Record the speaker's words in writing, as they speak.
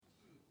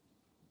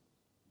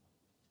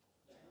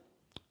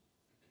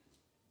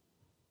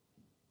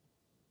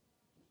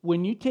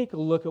when you take a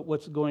look at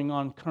what's going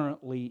on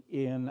currently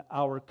in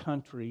our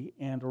country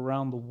and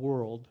around the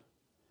world,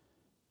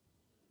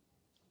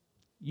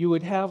 you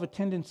would have a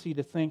tendency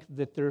to think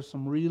that there's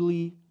some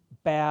really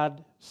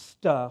bad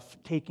stuff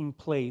taking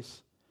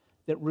place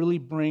that really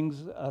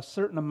brings a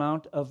certain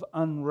amount of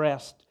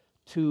unrest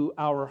to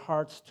our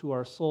hearts, to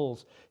our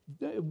souls.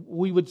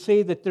 We would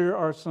say that there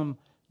are some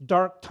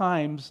dark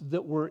times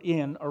that we're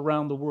in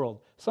around the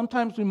world.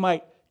 Sometimes we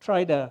might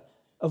try to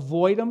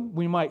avoid them.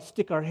 We might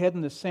stick our head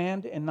in the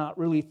sand and not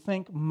really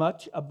think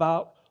much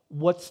about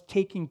what's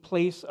taking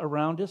place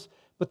around us.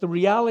 But the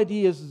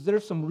reality is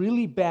there's some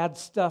really bad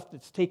stuff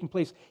that's taking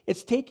place.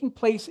 It's taking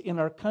place in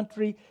our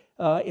country.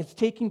 It's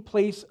taking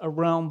place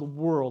around the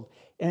world.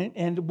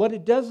 And what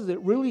it does is it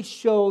really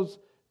shows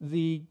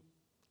the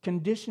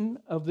condition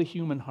of the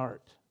human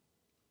heart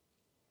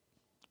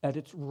at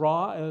its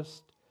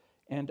rawest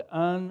and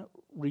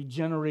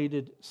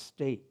unregenerated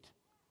state.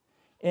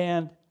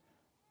 And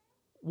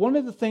one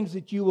of the things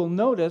that you will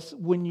notice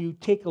when you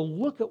take a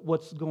look at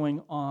what's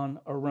going on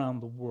around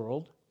the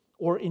world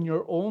or in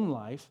your own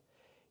life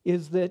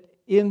is that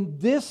in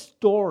this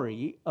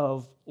story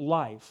of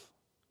life,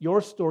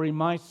 your story,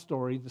 my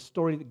story, the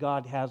story that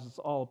God has us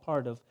all a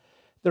part of,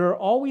 there are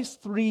always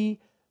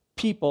three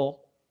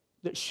people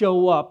that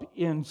show up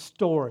in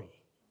story.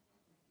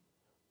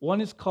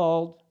 One is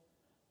called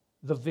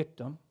the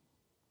victim,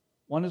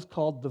 one is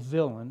called the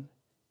villain,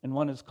 and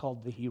one is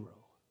called the hero.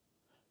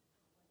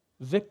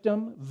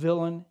 Victim,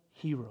 villain,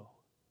 hero.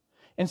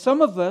 And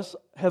some of us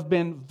have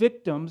been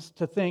victims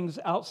to things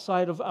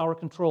outside of our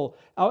control.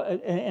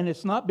 And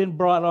it's not been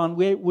brought on.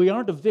 We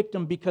aren't a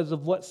victim because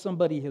of what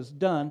somebody has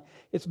done.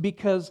 It's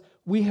because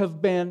we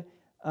have been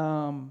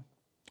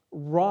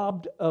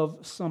robbed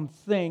of some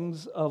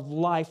things of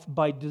life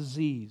by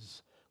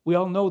disease. We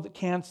all know that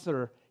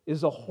cancer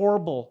is a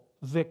horrible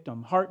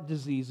victim. Heart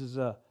disease is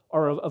a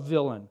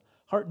villain.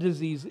 Heart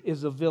disease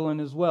is a villain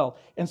as well.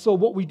 And so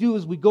what we do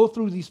is we go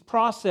through these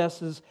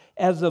processes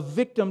as a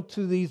victim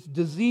to these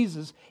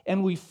diseases,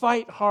 and we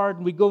fight hard,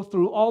 and we go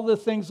through all the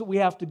things that we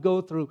have to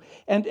go through.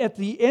 And at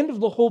the end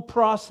of the whole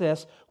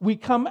process, we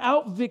come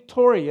out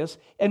victorious,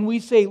 and we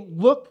say,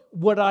 look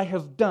what I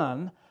have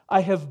done.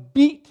 I have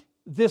beat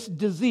this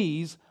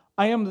disease.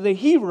 I am the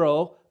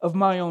hero of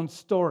my own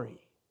story.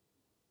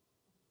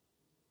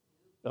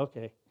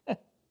 Okay.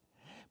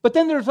 But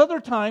then there's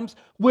other times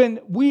when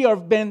we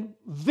have been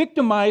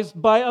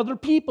victimized by other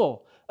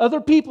people.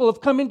 Other people have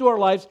come into our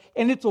lives,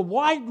 and it's a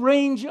wide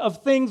range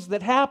of things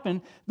that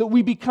happen that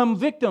we become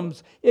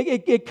victims.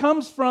 It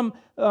comes from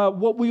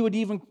what we would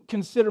even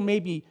consider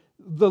maybe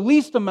the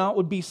least amount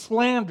would be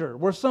slander,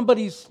 where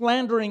somebody's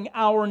slandering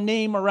our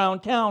name around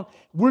town.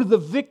 We're the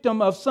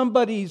victim of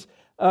somebody's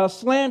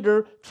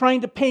slander,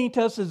 trying to paint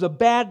us as a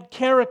bad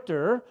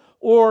character,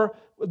 or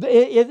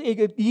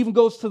it even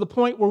goes to the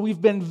point where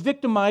we've been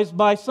victimized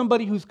by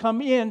somebody who's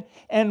come in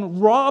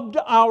and robbed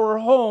our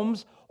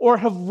homes or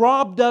have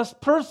robbed us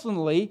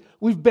personally.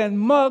 We've been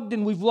mugged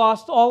and we've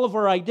lost all of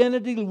our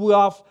identity. We've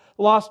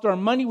lost our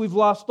money. We've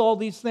lost all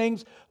these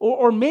things.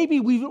 Or maybe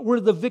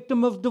we're the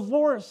victim of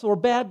divorce or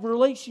bad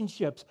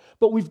relationships.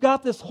 But we've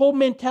got this whole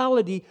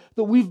mentality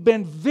that we've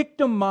been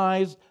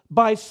victimized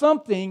by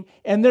something,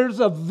 and there's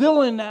a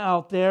villain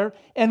out there,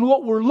 and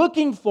what we're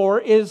looking for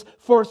is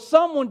for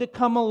someone to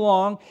come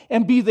along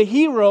and be the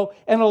hero.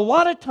 And a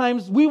lot of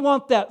times we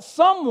want that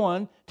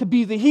someone to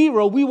be the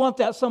hero. We want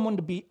that someone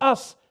to be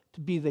us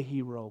to be the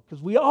hero,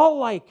 because we all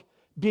like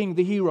being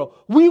the hero.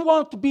 We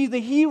want to be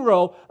the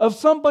hero of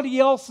somebody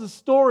else's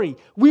story.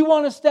 We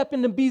want to step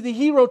in and be the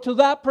hero to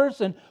that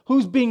person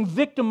who's being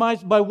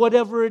victimized by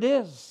whatever it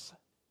is.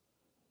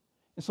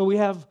 And so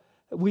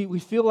we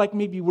feel like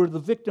maybe we're the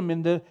victim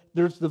and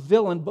there's the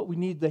villain, but we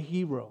need the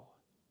hero.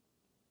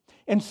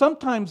 And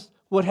sometimes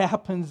what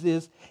happens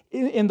is,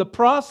 in the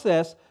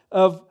process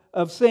of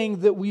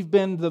saying that we've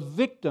been the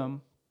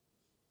victim,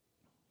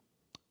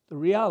 the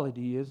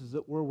reality is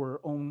that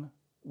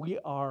we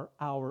are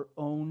our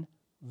own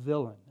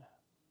villain.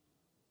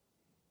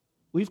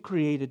 We've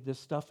created this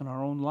stuff in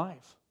our own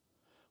life.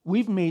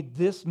 We've made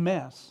this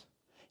mess.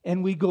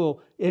 And we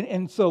go,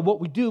 and so what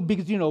we do,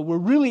 because, we're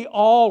really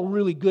all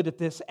really good at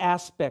this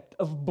aspect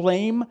of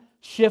blame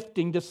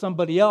shifting to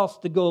somebody else,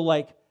 to go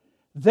like,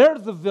 they're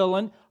the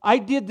villain. I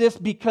did this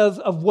because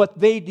of what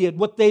they did,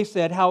 what they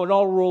said, how it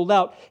all rolled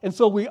out. And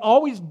so we're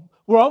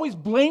always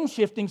blame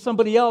shifting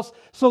somebody else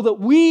so that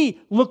we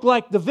look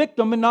like the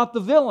victim and not the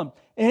villain.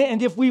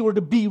 And if we were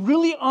to be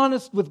really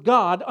honest with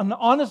God and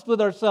honest with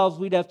ourselves,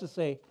 we'd have to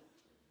say,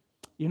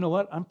 you know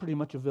what? I'm pretty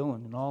much a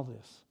villain in all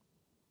this.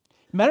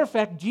 Matter of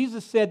fact,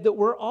 Jesus said that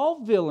we're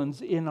all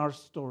villains in our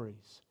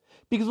stories.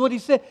 Because what he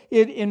said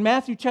in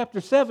Matthew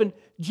chapter 7,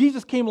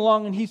 Jesus came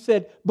along and he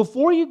said,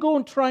 before you go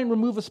and try and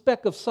remove a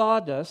speck of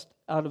sawdust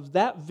out of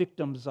that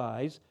victim's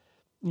eyes,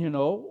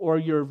 or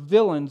your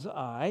villain's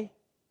eye,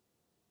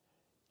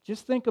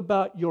 just think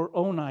about your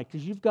own eye,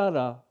 because you've got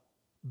a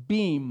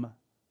beam,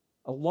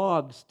 a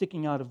log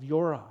sticking out of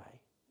your eye.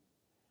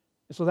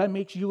 And so that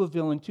makes you a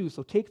villain too.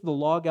 So take the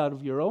log out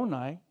of your own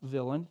eye,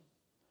 villain,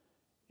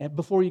 and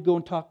before you go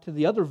and talk to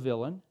the other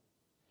villain.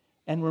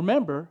 And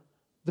remember,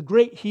 the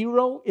great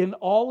hero in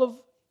all of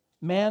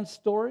man's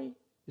story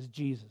is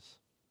Jesus.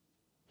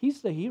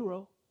 He's the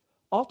hero.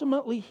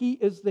 Ultimately, he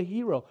is the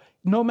hero.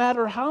 No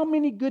matter how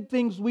many good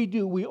things we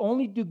do, we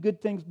only do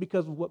good things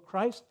because of what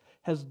Christ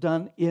has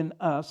done in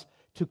us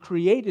to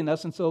create in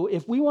us. And so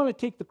if we want to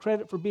take the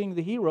credit for being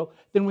the hero,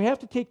 then we have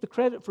to take the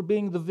credit for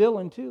being the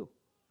villain too.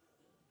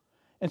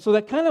 And so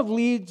that kind of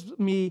leads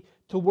me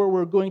to where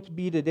we're going to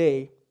be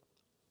today.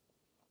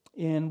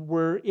 And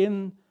we're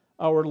in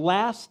our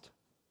last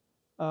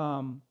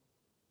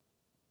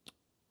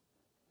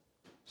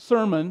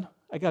sermon.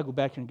 I got to go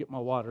back here and get my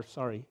water,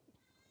 sorry.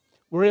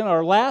 We're in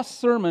our last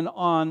sermon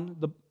on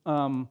the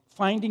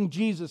finding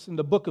Jesus in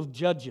the book of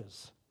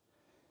Judges.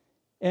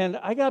 And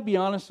I got to be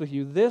honest with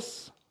you,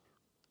 this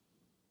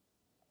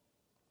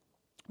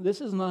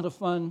is not a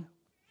fun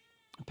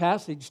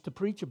passage to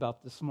preach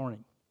about this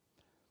morning.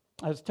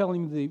 I was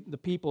telling the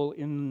people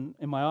in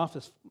my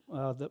office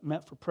that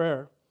met for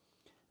prayer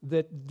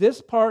that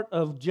this part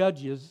of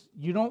Judges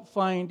you don't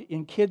find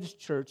in kids'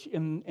 church,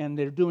 and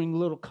they're doing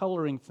little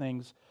coloring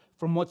things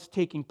from what's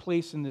taking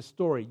place in this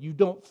story. You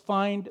don't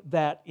find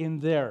that in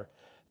there.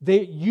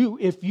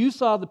 If you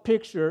saw the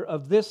picture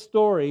of this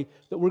story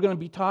that we're going to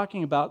be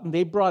talking about, and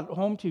they brought it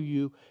home to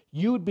you,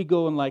 you would be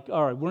going like,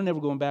 all right, we're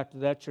never going back to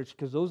that church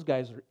because those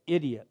guys are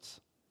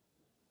idiots.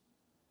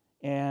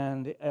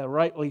 And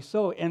rightly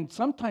so. And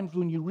sometimes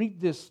when you read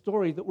this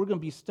story that we're going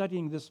to be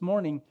studying this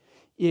morning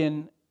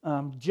in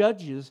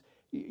Judges,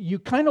 you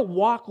kind of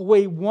walk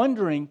away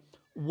wondering,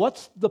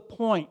 what's the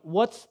point?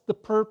 What's the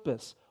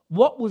purpose?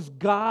 What was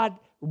God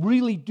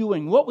really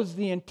doing? What was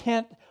the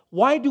intent?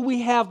 Why do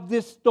we have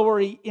this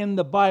story in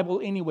the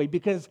Bible anyway?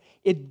 Because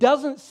it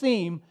doesn't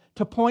seem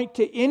to point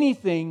to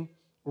anything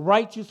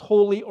righteous,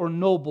 holy, or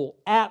noble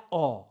at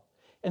all.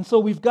 And so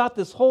we've got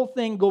this whole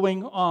thing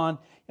going on,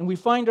 and we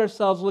find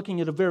ourselves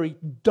looking at a very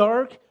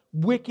dark,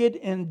 wicked,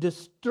 and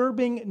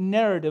disturbing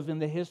narrative in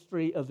the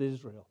history of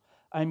Israel.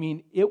 I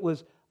mean, it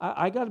was,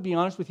 I got to be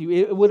honest with you,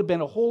 it would have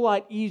been a whole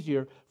lot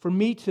easier for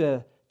me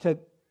to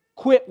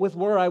quit with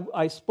where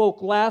I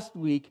spoke last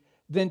week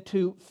than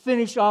to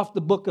finish off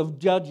the book of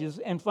Judges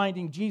and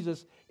finding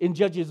Jesus in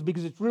Judges,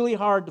 because it's really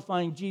hard to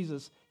find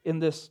Jesus in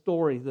this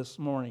story this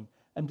morning.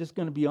 I'm just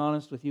going to be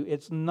honest with you.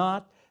 It's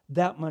not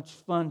that much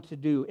fun to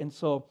do. And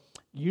so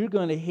you're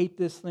going to hate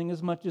this thing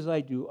as much as I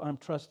do. I'm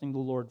trusting the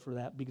Lord for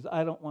that because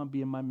I don't want to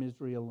be in my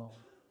misery alone.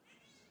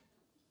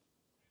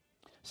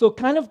 So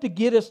kind of to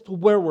get us to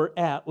where we're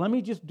at, let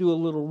me just do a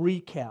little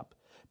recap.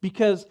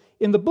 Because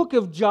in the book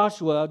of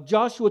Joshua,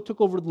 Joshua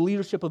took over the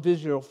leadership of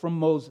Israel from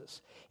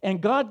Moses.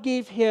 And God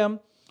gave him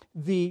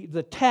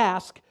the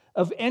task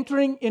of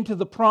entering into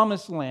the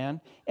promised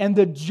land. And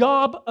the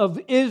job of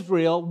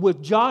Israel,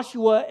 with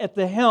Joshua at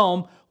the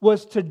helm,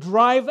 was to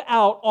drive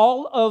out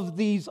all of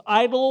these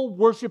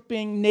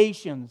idol-worshiping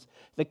nations.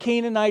 The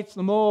Canaanites,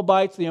 the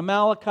Moabites, the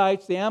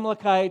Amalekites,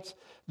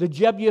 the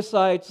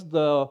Jebusites,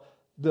 the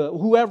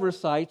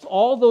whoeversites,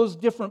 all those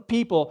different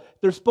people,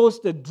 they're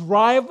supposed to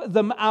drive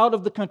them out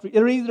of the country.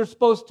 They're either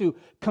supposed to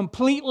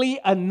completely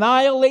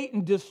annihilate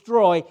and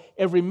destroy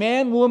every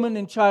man, woman,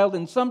 and child,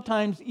 and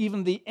sometimes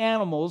even the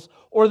animals,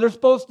 or they're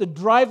supposed to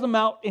drive them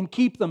out and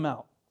keep them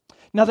out.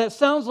 Now that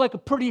sounds like a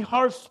pretty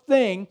harsh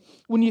thing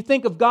when you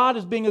think of God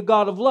as being a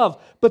God of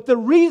love. But the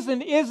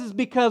reason is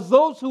because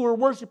those who were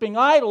worshiping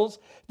idols,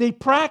 they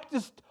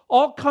practiced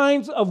all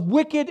kinds of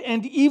wicked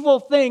and evil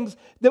things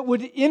that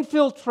would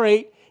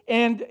infiltrate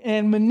and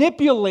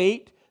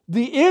manipulate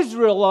the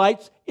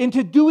Israelites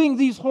into doing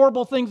these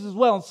horrible things as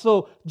well.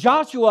 So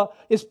Joshua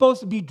is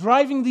supposed to be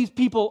driving these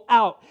people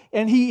out,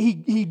 and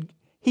he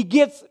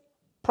gets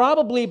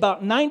probably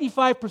about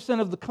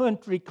 95% of the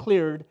country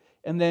cleared,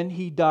 and then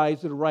he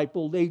dies at a ripe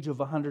old age of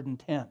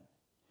 110.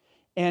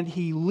 And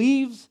he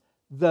leaves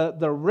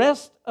the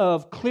rest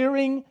of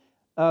clearing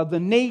the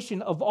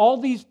nation of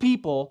all these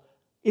people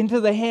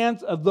into the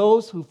hands of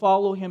those who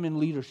follow him in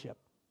leadership.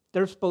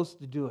 They're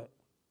supposed to do it.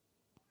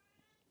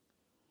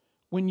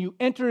 When you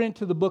enter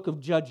into the book of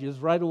Judges,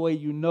 right away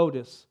you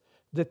notice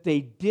that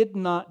they did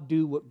not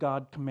do what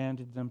God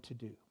commanded them to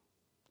do.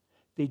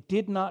 They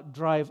did not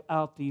drive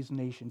out these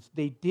nations.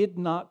 They did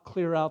not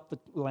clear out the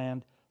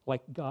land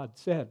like God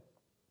said.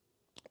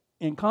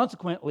 And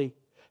consequently,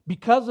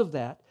 because of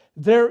that,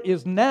 there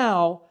is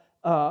now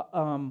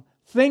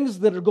things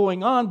that are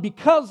going on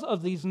because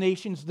of these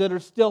nations that are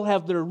still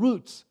have their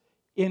roots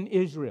in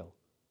Israel.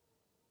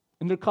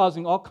 And they're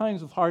causing all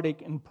kinds of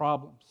heartache and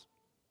problems.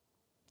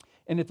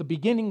 And at the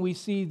beginning, we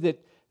see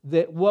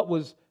that what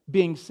was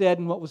being said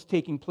and what was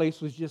taking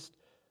place was just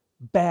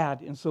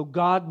bad. And so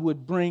God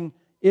would bring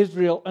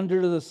Israel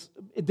under this.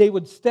 They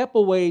would step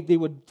away. They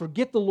would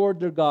forget the Lord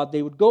their God.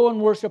 They would go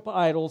and worship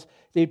idols.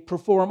 They'd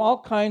perform all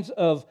kinds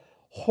of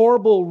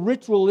horrible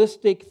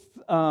ritualistic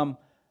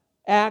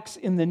acts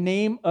in the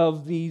name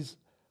of these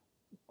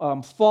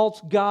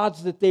false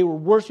gods that they were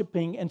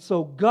worshiping. And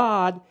so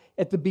God,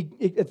 at the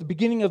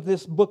beginning of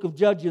this book of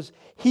Judges,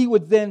 he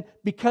would then,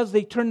 because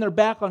they turned their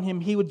back on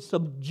him, he would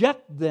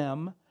subject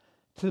them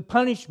to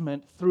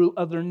punishment through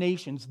other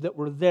nations that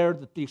were there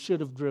that they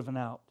should have driven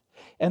out.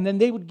 And then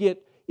they would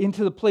get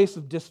into the place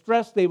of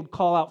distress. They would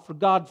call out for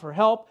God for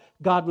help.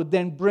 God would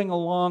then bring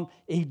along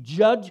a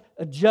judge.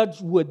 A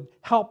judge would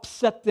help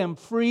set them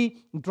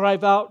free,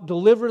 drive out,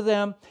 deliver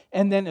them.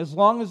 And then as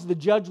long as the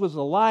judge was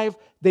alive,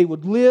 they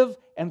would live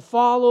and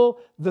follow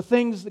the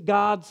things that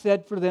God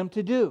said for them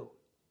to do.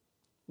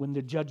 When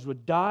the judge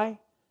would die,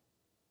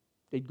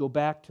 they'd go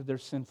back to their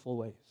sinful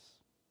ways.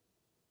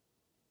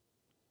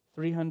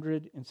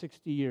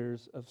 360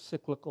 years of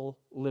cyclical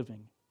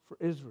living for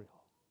Israel.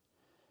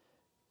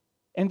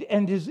 And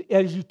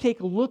as you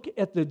take a look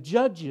at the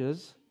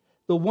judges,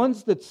 the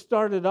ones that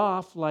started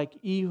off like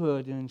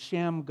Ehud and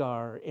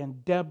Shamgar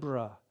and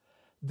Deborah,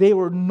 they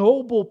were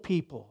noble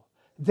people.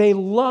 They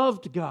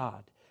loved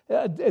God.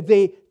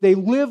 They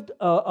lived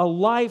a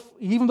life,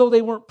 even though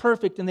they weren't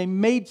perfect and they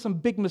made some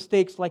big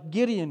mistakes like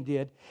Gideon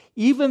did,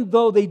 even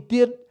though they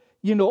did,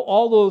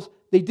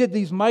 they did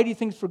these mighty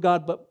things for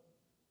God, but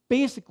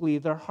basically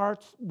their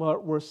hearts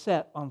were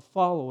set on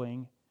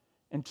following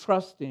and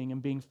trusting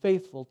and being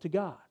faithful to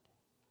God.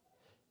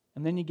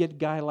 And then you get a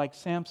guy like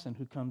Samson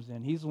who comes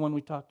in. He's the one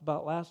we talked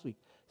about last week.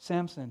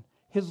 Samson,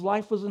 his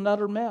life was an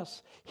utter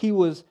mess. He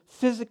was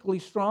physically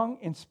strong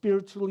and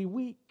spiritually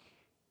weak.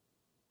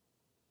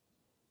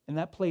 And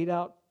that played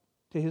out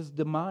to his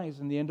demise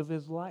in the end of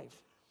his life.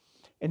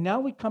 And now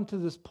we come to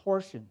this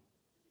portion.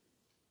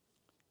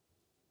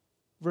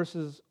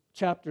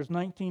 Chapters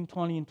 19,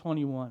 20, and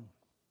 21.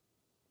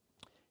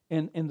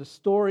 And the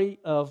story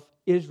of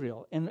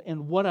Israel.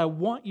 And what I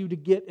want you to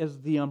get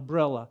as the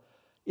umbrella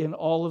in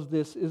all of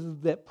this is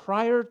that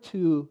prior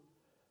to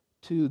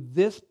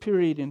this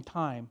period in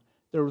time,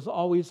 there was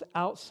always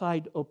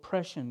outside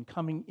oppression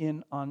coming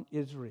in on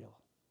Israel.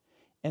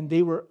 And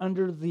they were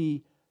under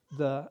the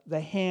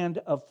hand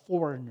of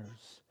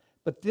foreigners.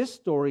 But this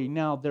story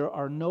now,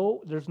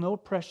 there's no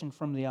oppression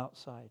from the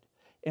outside.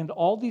 And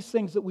all these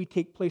things that we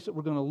take place that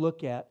we're going to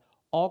look at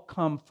all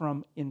come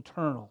from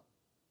internal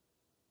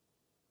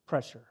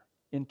pressure,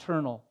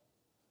 internal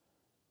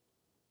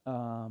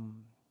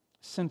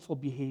sinful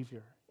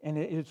behavior. And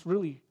it's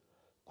really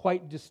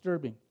quite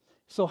disturbing.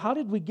 So how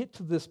did we get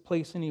to this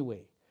place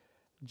anyway?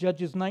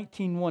 Judges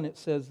 19:1, it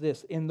says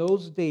this: in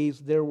those days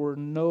there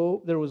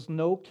was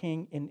no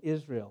king in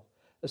Israel.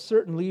 A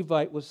certain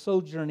Levite was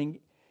sojourning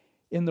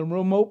in the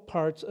remote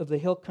parts of the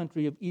hill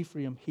country of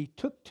Ephraim. He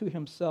took to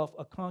himself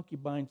a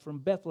concubine from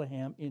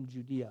Bethlehem in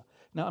Judea.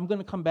 Now I'm going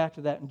to come back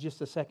to that in just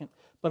a second,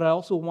 but I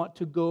also want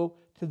to go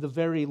to the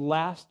very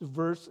last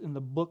verse in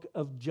the book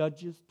of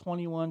Judges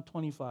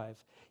 21:25.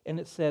 And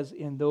it says,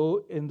 in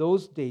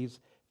those days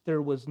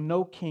there was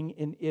no king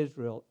in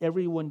Israel.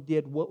 Everyone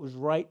did what was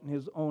right in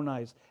his own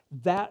eyes.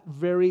 That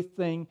very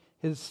thing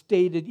is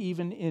stated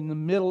even in the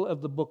middle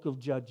of the book of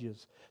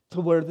Judges, to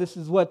where this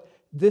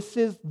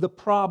is the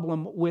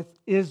problem with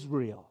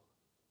Israel.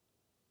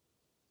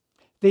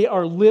 They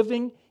are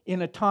living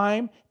in a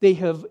time, they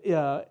have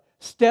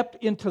stepped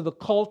into the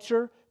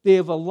culture, they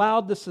have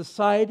allowed the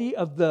society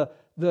of the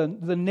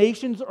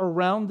nations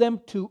around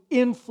them to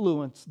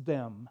influence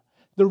them.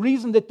 The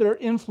reason that they're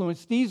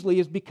influenced easily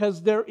is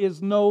because there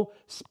is no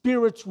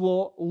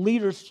spiritual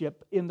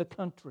leadership in the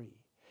country.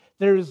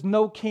 There is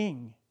no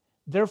king.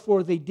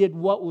 Therefore, they did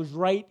what was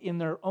right in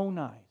their own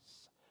eyes.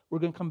 We're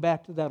going to come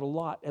back to that a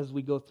lot as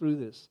we go through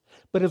this.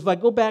 But if I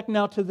go back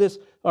now to this,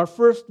 our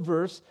first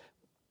verse,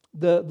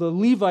 the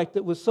Levite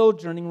that was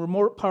sojourning in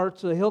remote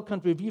parts of the hill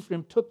country of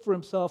Ephraim took for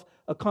himself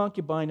a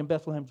concubine in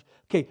Bethlehem.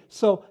 Okay,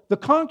 so the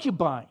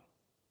concubine.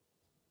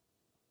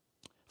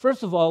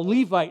 First of all,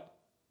 Levite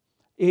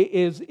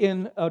is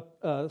in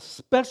a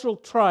special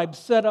tribe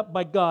set up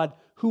by God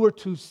who were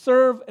to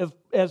serve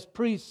as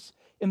priests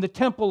in the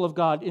temple of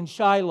God in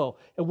Shiloh.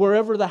 And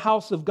wherever the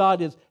house of God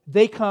is,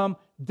 they come,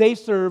 they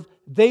serve,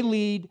 they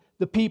lead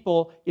the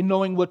people in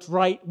knowing what's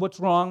right, what's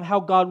wrong, how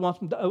God wants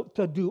them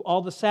to do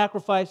all the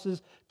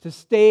sacrifices, to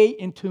stay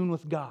in tune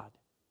with God.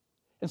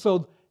 And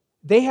so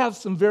they have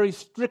some very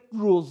strict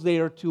rules they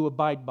are to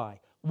abide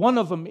by. One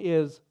of them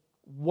is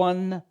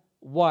one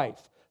wife.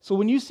 So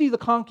when you see the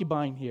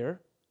concubine here,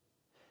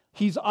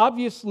 he's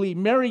obviously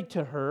married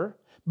to her,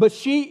 but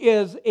she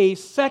is a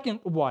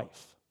second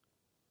wife.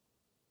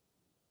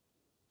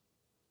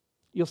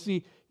 You'll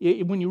see,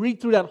 when you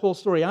read through that whole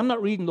story, I'm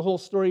not reading the whole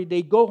story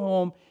today. Go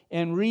home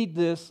and read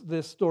this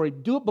story.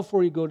 Do it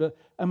before you go to,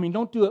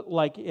 don't do it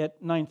like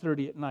at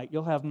 9:30 at night.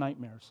 You'll have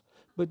nightmares.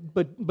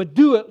 But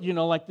do it,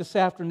 like this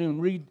afternoon.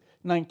 Read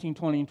 19,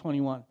 20, and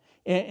 21.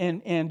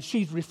 And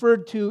she's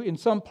referred to in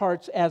some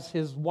parts as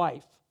his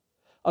wife,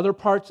 other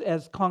parts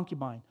as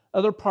concubine,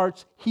 other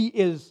parts he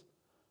is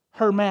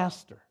her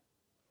master.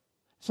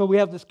 So we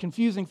have this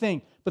confusing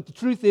thing. But the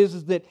truth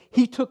is that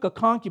he took a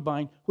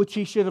concubine, which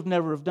he should have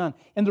never have done.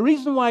 And the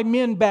reason why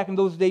men back in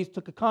those days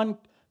took a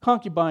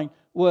concubine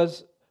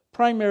was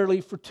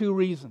primarily for two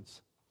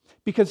reasons.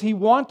 Because he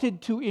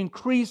wanted to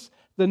increase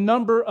the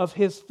number of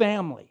his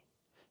family.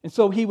 And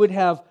so he would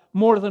have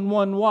more than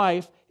one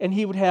wife, and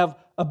he would have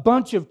a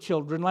bunch of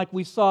children. Like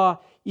we saw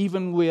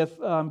even with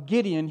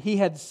Gideon, he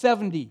had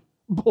 70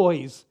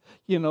 boys,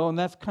 and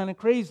that's kind of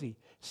crazy.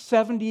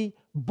 70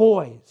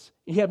 boys.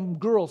 He had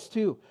girls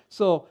too.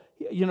 So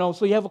you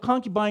have a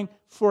concubine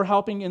for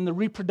helping in the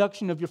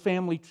reproduction of your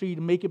family tree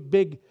to make it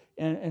big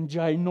and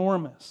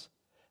ginormous.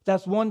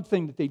 That's one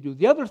thing that they do.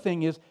 The other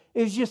thing is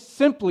just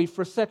simply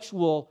for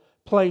sexual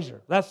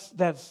pleasure.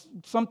 That's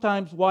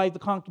sometimes why the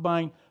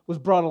concubine was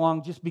brought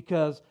along, just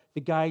because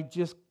the guy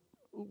just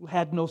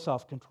had no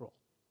self-control.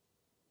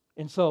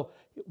 And so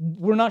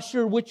we're not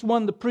sure which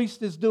one the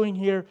priest is doing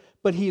here,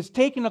 but he is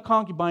taking a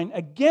concubine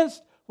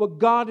against what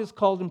God has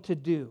called him to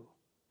do.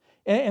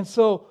 And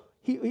so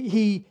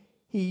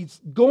he's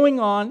going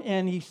on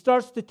and he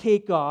starts to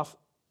take off.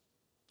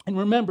 And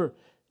remember,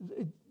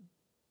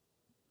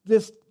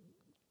 this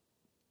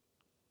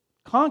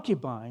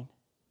concubine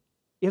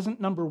isn't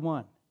number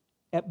one.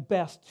 At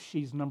best,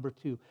 she's number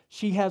two.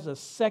 She has a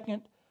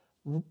second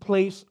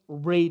place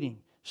rating.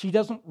 She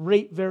doesn't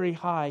rate very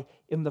high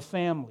in the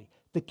family.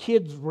 The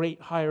kids rate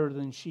higher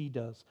than she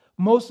does.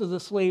 Most of the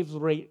slaves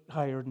rate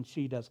higher than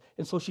she does.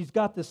 And so she's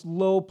got this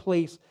low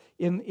place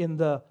in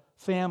the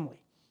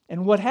family.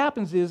 And what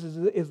happens is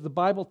the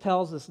Bible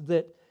tells us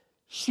that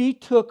she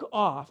took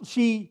off.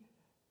 She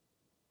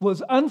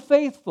was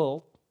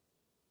unfaithful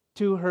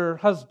to her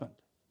husband.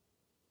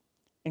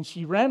 And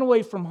she ran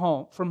away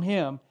from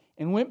him,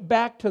 and went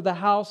back to the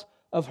house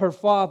of her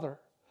father,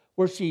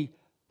 where she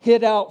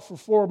hid out for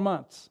 4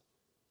 months.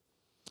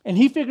 And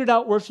he figured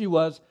out where she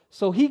was,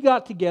 so he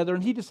got together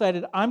and he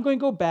decided, I'm going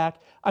to go back,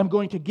 I'm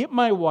going to get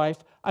my wife,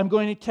 I'm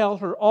going to tell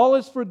her all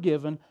is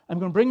forgiven, I'm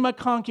going to bring my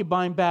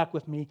concubine back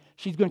with me,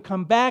 she's going to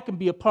come back and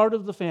be a part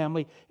of the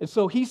family. And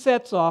so he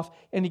sets off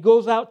and he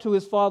goes out to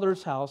his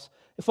father's house,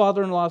 the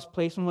father-in-law's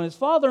place, and when his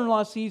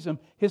father-in-law sees him,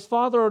 his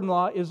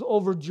father-in-law is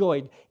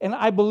overjoyed. And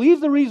I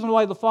believe the reason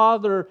why the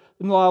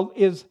father-in-law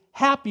is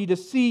happy to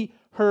see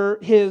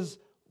his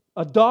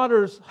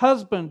daughter's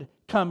husband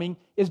coming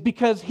is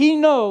because he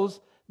knows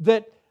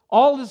that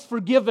all is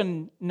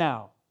forgiven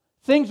now.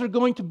 Things are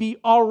going to be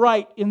all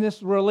right in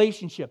this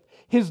relationship.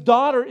 His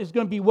daughter is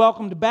going to be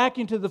welcomed back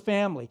into the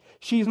family.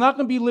 She's not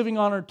going to be living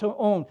on her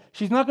own.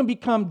 She's not going to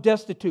become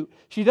destitute.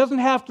 She doesn't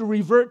have to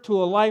revert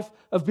to a life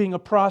of being a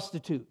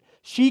prostitute.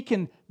 She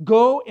can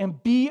go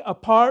and be a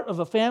part of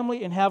a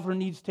family and have her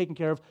needs taken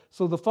care of.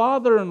 So the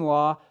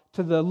father-in-law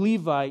to the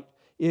Levite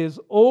is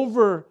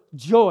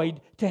overjoyed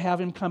to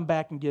have him come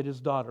back and get his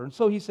daughter. And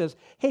so he says,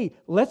 hey,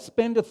 let's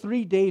spend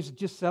 3 days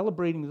just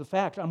celebrating the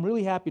fact. I'm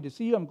really happy to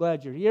see you. I'm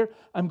glad you're here.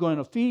 I'm going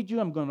to feed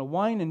you. I'm going to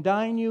wine and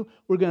dine you.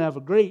 We're going to have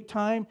a great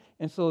time.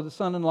 And so the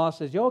son-in-law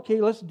says, yeah,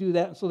 okay, let's do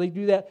that. And so they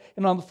do that.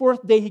 And on the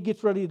 4th day, he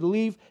gets ready to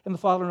leave. And the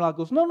father-in-law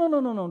goes, no,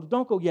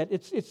 don't go yet.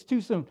 It's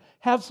too soon.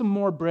 Have some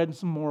more bread and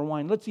some more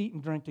wine. Let's eat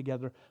and drink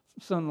together.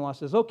 Son-in-law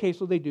says, okay,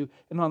 so they do.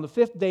 And on the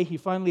 5th day, he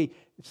finally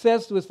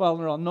says to his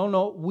father-in-law,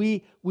 no,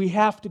 we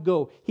have to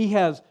go. He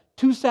has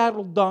 2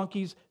 saddled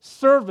donkeys,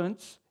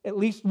 servants, at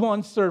least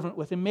one servant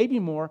with him, maybe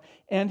more,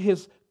 and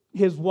his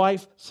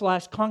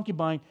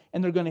wife/concubine,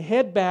 and they're going to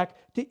head back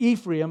to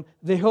Ephraim,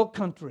 the hill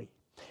country.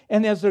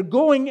 And as they're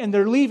going and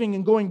they're leaving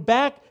and going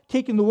back,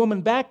 taking the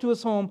woman back to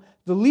his home,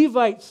 the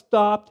Levite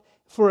stopped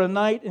for a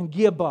night in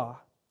Gibeah,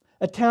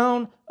 a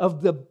town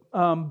of the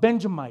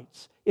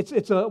Benjamites.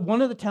 It's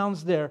one of the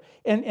towns there.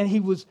 And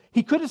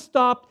he could have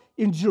stopped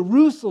in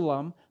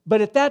Jerusalem,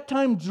 but at that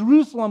time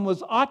Jerusalem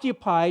was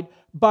occupied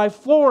by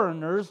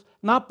foreigners,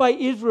 not by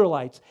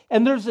Israelites.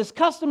 And there's this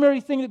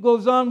customary thing that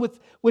goes on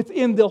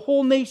within the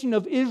whole nation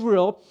of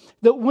Israel,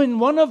 that when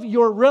one of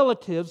your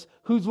relatives,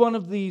 who's one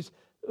of these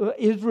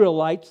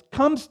Israelites,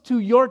 comes to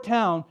your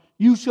town,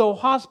 you show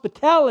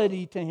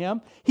hospitality to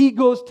him. He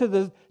goes to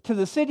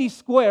the city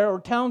square or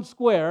town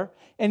square,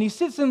 and he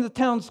sits in the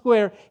town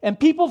square, and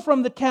people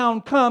from the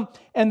town come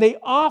and they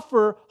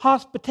offer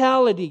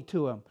hospitality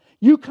to him.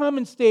 You come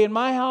and stay in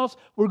my house.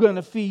 We're going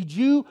to feed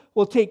you.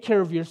 We'll take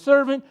care of your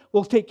servant.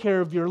 We'll take care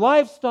of your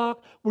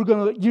livestock. You're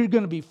going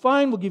to be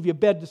fine. We'll give you a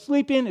bed to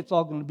sleep in. It's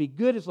all going to be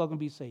good. It's all going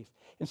to be safe.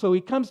 And so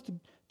he comes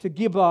to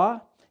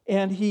Gibeah,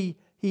 and he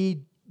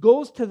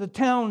goes to the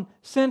town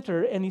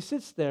center, and he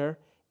sits there,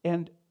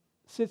 and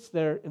sits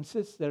there, and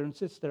sits there, and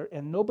sits there,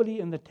 and nobody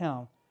in the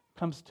town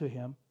comes to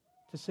him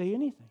to say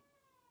anything.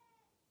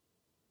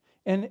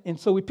 And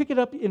so we pick it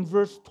up in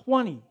verse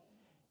 20.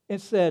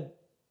 It said,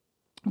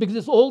 because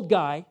this old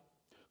guy,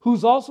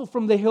 who's also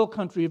from the hill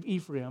country of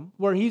Ephraim,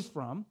 where he's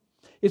from,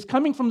 is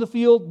coming from the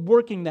field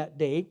working that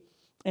day,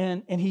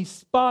 and he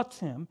spots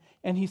him,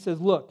 and he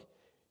says, look,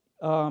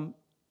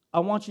 I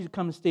want you to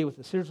come and stay with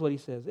us. Here's what he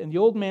says. And the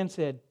old man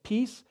said,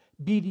 peace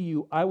be to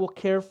you. I will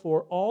care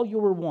for all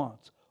your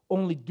wants.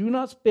 Only do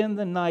not spend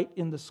the night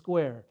in the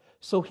square.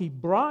 So he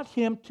brought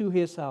him to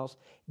his house,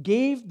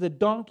 gave the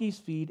donkeys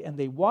feed, and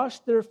they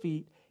washed their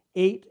feet,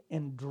 ate,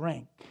 and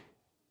drank.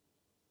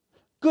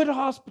 Good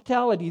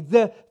hospitality.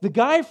 The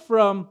guy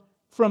from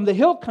the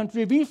hill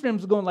country of Ephraim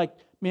is going like,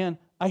 man,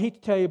 I hate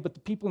to tell you, but the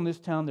people in this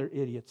town, they're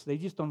idiots. They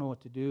just don't know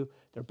what to do.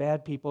 They're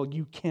bad people.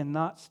 You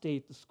cannot stay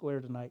at the square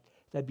tonight.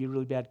 That'd be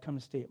really bad. Come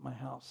and stay at my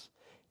house.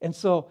 And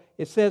so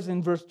it says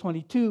in verse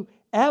 22,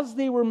 as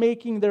they were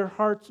making their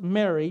hearts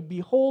merry,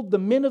 behold, the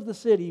men of the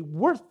city,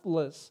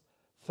 worthless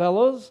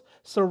fellows,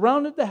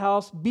 surrounded the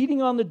house,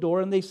 beating on the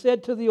door, and they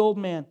said to the old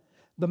man,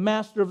 the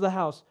master of the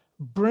house,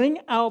 bring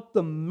out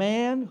the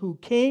man who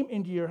came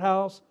into your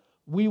house.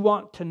 We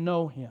want to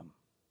know him.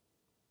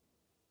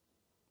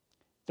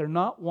 They're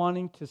not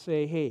wanting to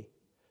say, hey,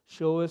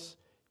 show us,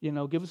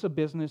 give us a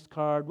business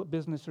card. What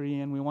business are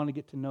you in? We want to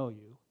get to know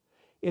you.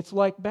 It's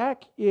like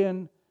back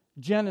in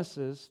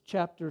Genesis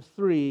chapter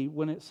 3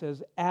 when it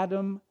says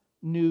Adam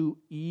knew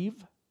Eve.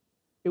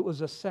 It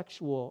was a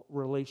sexual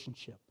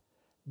relationship.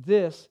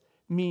 This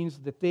means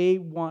that they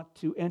want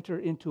to enter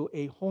into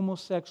a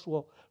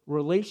homosexual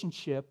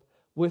relationship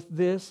with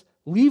this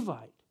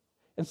Levite.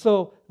 And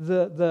so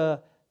the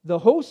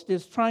host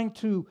is trying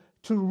to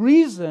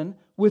reason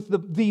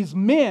with these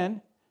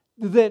men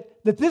that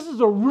this is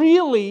a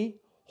really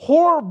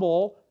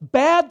horrible,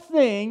 bad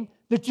thing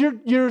that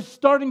you're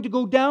starting to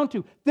go down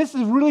to. This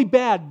is really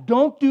bad.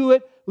 Don't do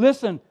it.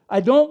 Listen, I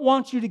don't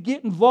want you to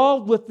get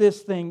involved with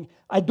this thing.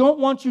 I don't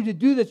want you to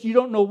do this. You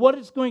don't know what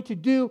it's going to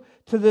do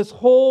to this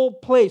whole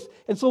place.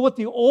 And so what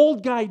the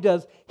old guy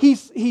does,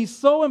 he's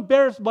so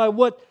embarrassed by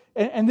what,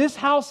 and this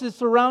house is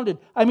surrounded.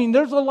 I mean,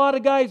 there's a lot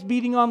of guys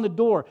beating on the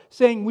door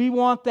saying, we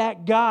want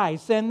that guy.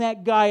 Send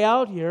that guy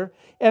out here.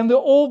 And the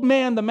old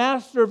man, the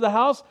master of the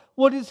house,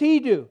 what does he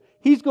do?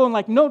 He's going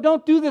like, no,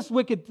 don't do this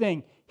wicked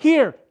thing.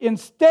 Here,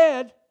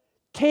 instead,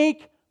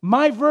 take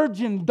my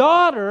virgin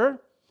daughter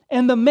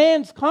and the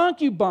man's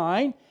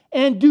concubine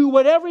and do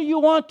whatever you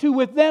want to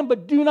with them,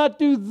 but do not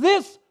do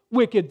this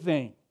wicked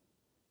thing.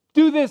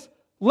 Do this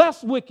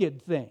less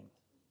wicked thing.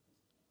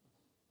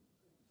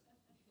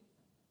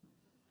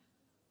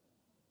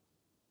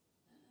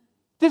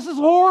 This is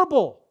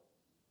horrible.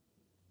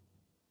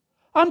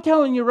 I'm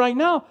telling you right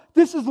now,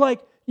 this is like,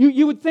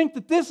 you would think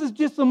that this is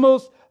just the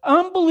most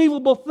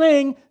unbelievable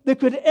thing that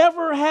could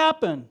ever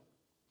happen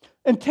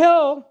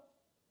until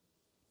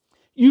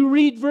you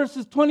read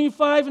verses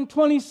 25 and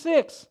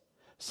 26.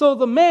 So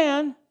the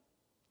man,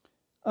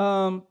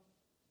 the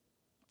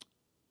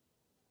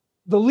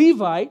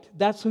Levite,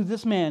 that's who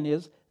this man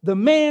is, the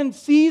man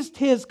seized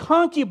his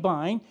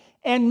concubine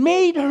and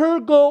made her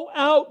go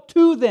out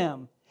to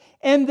them.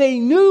 And they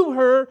knew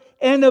her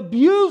and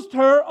abused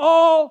her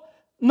all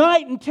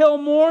night until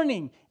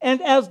morning.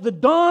 And as the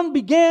dawn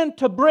began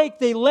to break,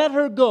 they let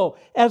her go.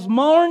 As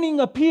morning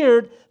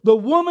appeared, the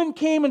woman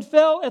came and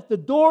fell at the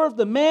door of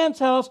the man's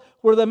house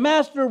where the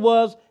master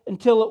was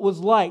until it was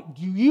light.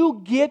 Do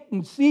you get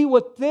and see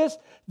what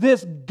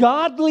this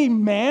godly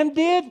man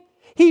did?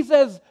 He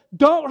says,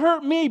 don't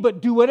hurt me,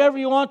 but do whatever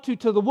you want to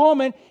the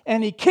woman.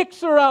 And he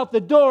kicks her out the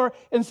door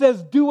and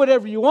says, do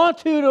whatever you want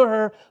to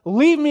her.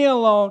 Leave me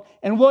alone.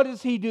 And what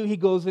does he do? He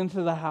goes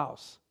into the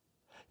house.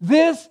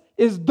 This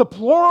is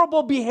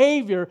deplorable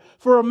behavior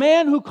for a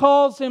man who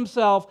calls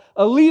himself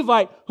a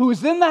Levite, who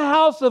is in the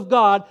house of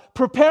God,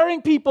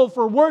 preparing people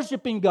for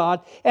worshiping God,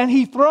 and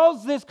he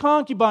throws this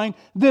concubine,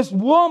 this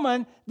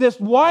woman, this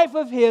wife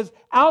of his,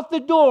 out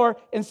the door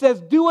and says,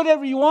 do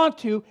whatever you want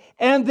to,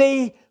 and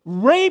they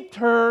raped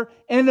her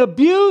and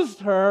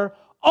abused her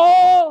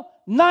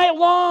all night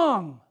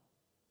long.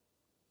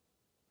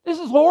 This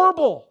is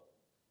horrible.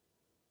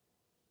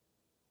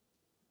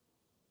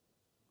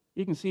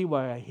 You can see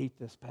why I hate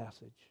this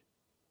passage.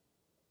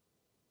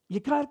 You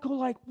got to go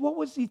like, what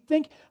was he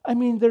thinking? I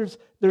mean, there's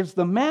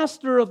the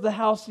master of the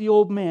house, the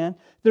old man.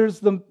 There's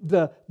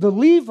the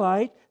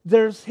Levite.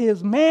 There's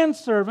his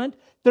manservant.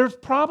 There's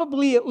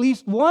probably at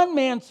least one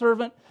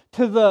manservant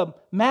to the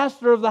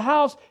master of the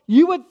house.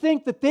 You would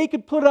think that they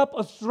could put up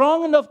a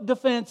strong enough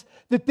defense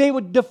that they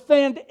would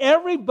defend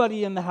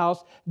everybody in the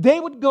house. They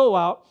would go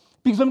out.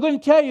 Because I'm going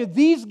to tell you,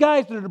 these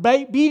guys that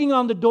are beating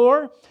on the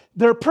door,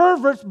 they're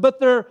perverts, but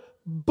they're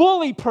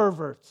bully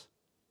perverts.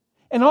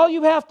 And all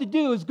you have to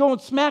do is go and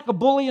smack a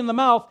bully in the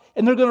mouth,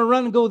 and they're going to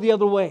run and go the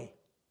other way.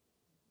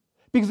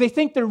 Because they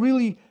think they're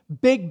really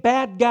big,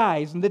 bad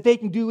guys and that they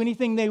can do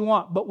anything they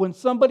want. But when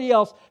somebody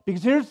else,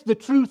 because here's the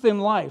truth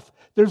in life,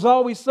 there's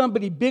always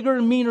somebody bigger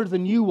and meaner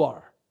than you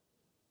are.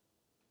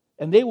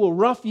 And they will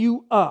rough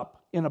you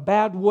up in a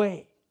bad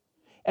way.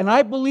 And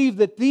I believe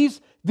that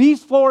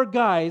these four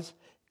guys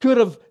could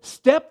have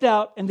stepped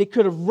out and they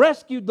could have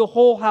rescued the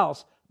whole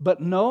house.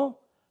 But no,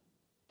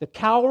 the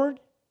coward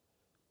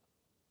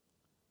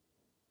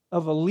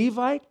of a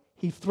Levite,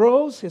 he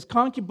throws his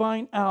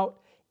concubine out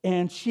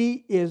and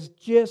she is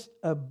just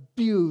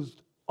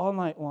abused all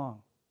night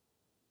long.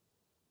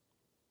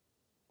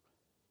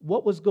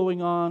 What was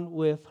going on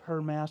with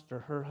her master,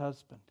 her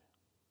husband?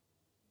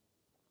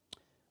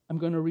 I'm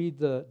going to read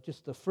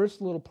just the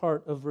first little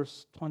part of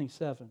verse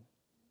 27.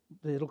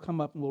 It'll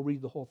come up and we'll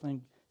read the whole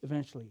thing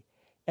eventually.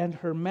 And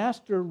her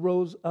master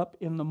rose up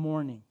in the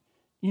morning.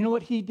 You know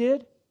what he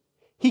did?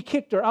 He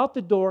kicked her out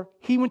the door.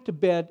 He went to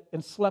bed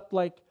and slept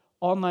like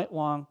all night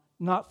long,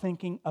 not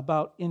thinking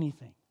about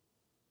anything.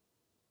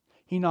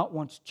 He not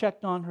once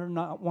checked on her,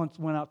 not once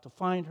went out to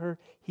find her.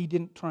 He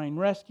didn't try and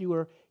rescue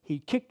her. He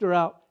kicked her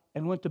out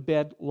and went to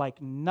bed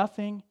like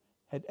nothing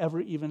had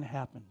ever even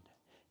happened.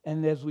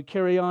 And as we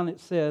carry on, it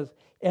says,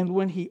 and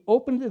when he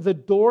opened the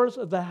doors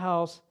of the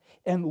house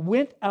and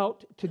went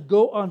out to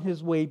go on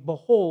his way,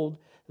 behold,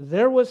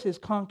 there was his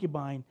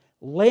concubine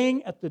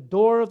laying at the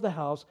door of the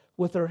house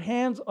with her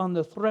hands on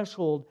the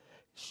threshold.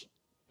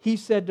 He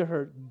said to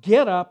her,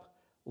 get up,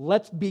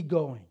 let's be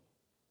going.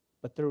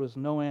 But there was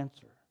no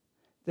answer.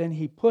 Then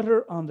he put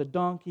her on the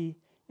donkey,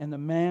 and the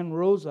man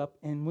rose up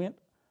and went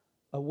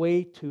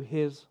away to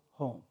his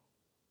home.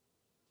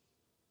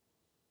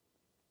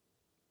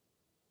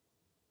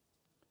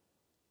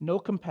 No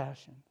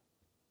compassion,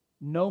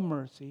 no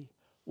mercy,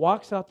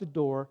 walks out the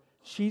door.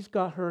 She's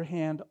got her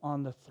hand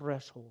on the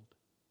threshold.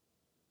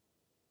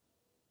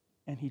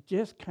 And he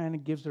just kind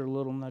of gives her a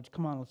little nudge.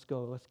 Come on, let's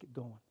go. Let's get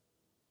going.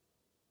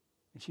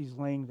 And she's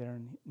laying there,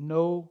 and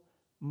no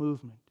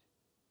movement,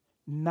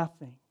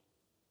 nothing.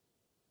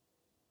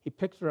 He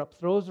picks her up,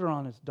 throws her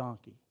on his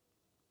donkey.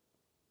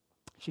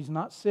 She's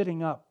not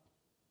sitting up.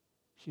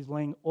 She's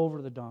laying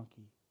over the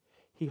donkey.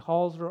 He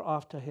hauls her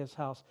off to his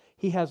house.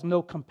 He has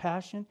no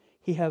compassion.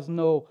 He has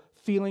no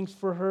feelings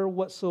for her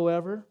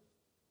whatsoever.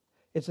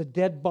 It's a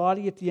dead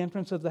body at the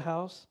entrance of the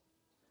house.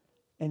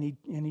 And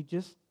he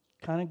just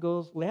kind of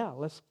goes, yeah,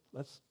 let's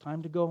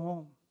time to go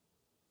home.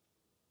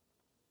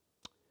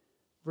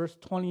 Verse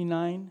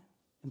 29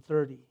 and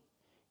 30.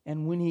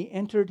 And when he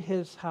entered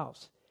his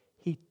house,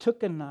 he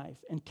took a knife,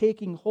 and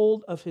taking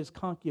hold of his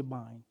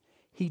concubine,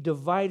 he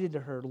divided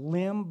her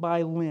limb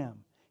by limb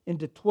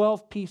into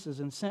 12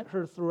 pieces and sent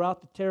her throughout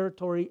the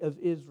territory of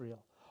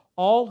Israel.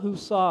 All who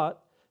saw it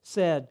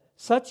said,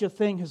 such a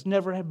thing has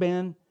never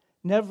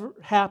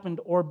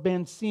happened or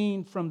been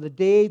seen from the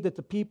day that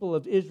the people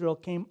of Israel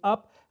came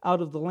up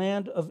out of the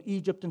land of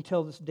Egypt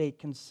until this day.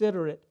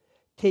 Consider it,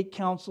 take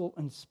counsel,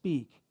 and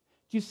speak.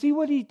 Do you see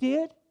what he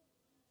did?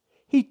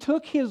 He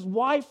took his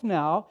wife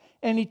now,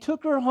 and he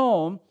took her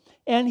home,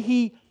 and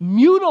he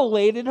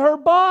mutilated her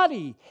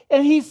body.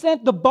 And he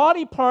sent the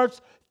body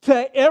parts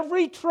to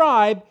every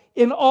tribe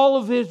in all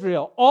of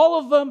Israel. All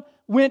of them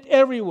went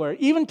everywhere,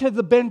 even to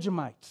the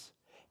Benjamites.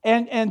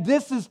 And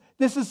this is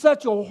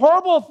such a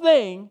horrible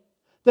thing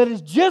that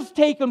has just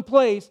taken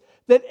place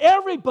that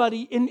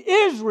everybody in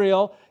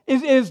Israel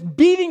is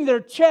beating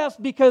their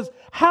chest, because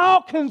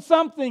how can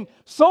something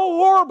so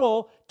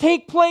horrible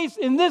take place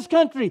in this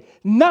country?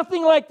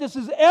 Nothing like this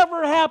has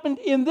ever happened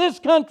in this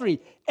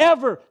country,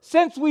 ever,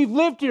 since we've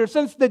lived here,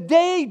 since the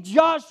day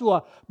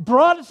Joshua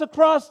brought us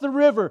across the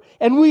river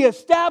and we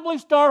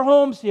established our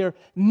homes here.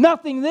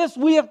 Nothing this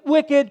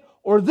wicked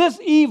or this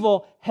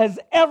evil has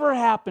ever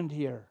happened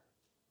here.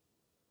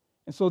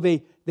 And so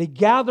they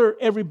gather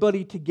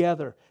everybody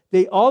together.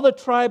 All the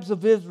tribes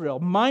of Israel,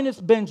 minus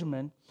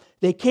Benjamin,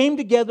 they came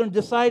together and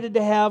decided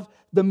to have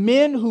the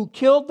men who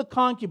killed the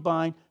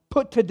concubine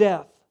put to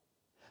death.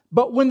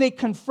 But when they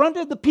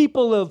confronted the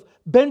people of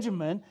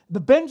Benjamin, the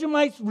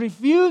Benjamites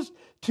refused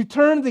to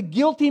turn the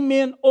guilty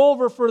men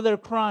over for their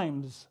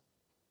crimes.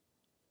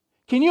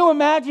 Can you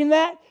imagine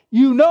that?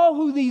 You know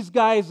who these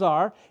guys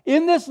are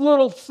in this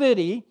little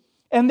city,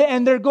 and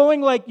they're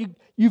going like,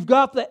 you've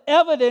got the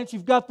evidence,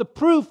 you've got the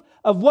proof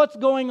of what's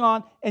going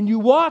on, and you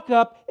walk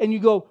up and you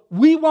go,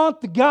 we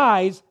want the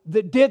guys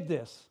that did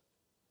this.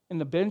 And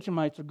the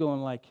Benjamites are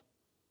going like,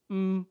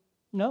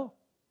 no.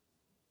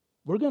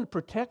 We're going to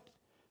protect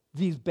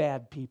these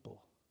bad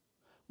people.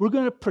 We're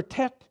going to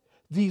protect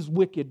these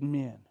wicked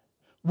men.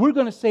 We're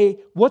going to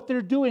say what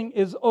they're doing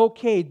is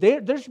okay.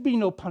 There should be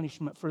no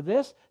punishment for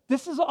this.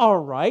 This is all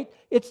right.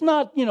 It's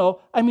not,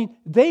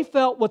 they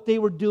felt what they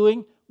were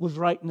doing was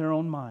right in their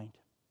own mind.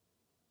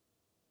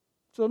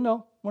 So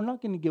no, we're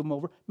not going to give them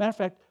over. Matter of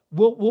fact,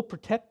 we'll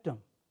protect them.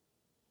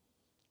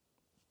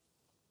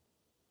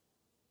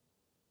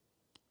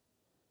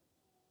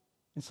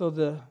 And so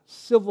the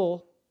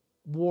civil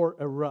war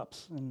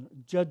erupts, and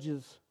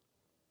Judges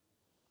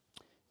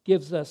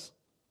gives us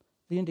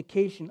the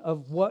indication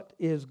of what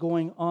is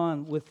going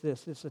on with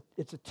this.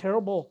 It's a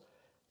terrible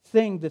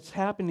thing that's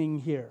happening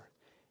here.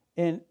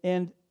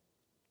 And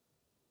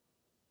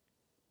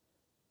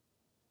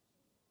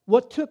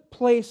what took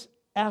place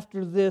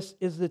after this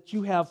is that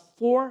you have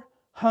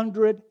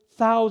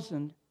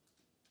 400,000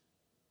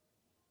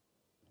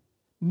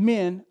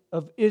 men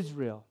of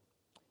Israel,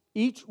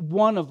 each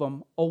one of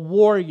them a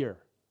warrior.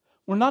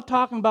 We're not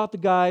talking about the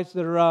guys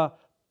that are,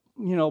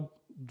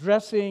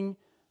 dressing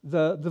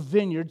the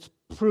vineyards,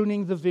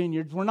 pruning the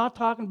vineyards. We're not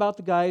talking about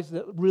the guys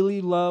that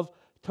really love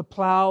to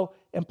plow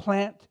and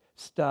plant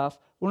stuff.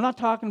 We're not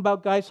talking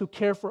about guys who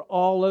care for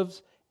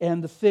olives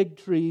and the fig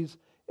trees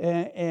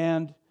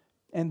and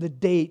the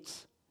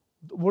dates.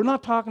 We're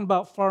not talking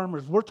about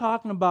farmers. We're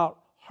talking about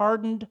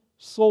hardened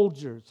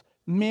soldiers,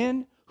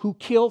 men who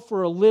kill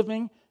for a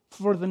living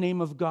for the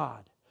name of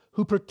God,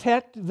 who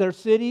protect their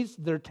cities,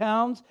 their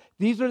towns.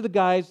 These are the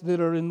guys that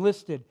are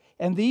enlisted.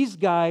 And these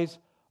guys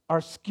are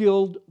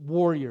skilled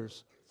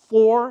warriors.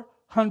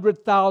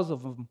 400,000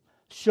 of them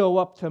show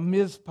up to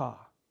Mizpah.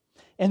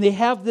 And they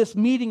have this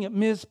meeting at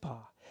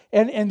Mizpah.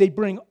 And they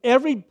bring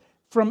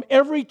from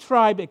every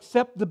tribe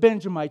except the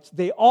Benjamites.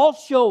 They all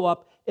show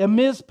up at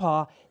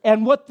Mizpah.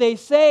 And what they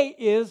say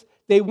is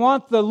they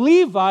want the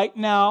Levite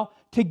now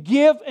to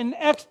give an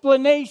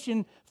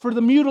explanation for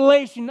the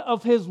mutilation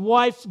of his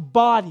wife's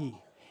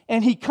body.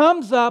 And he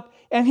comes up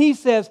and he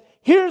says,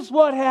 here's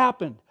what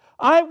happened.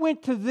 I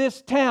went to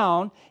this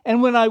town,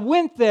 and when I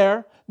went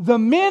there, the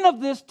men of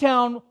this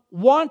town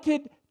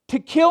wanted to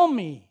kill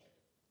me.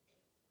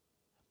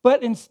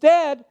 But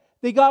instead,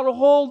 they got a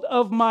hold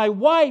of my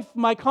wife,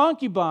 my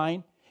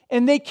concubine,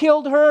 and they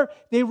killed her.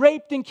 They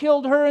raped and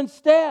killed her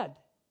instead.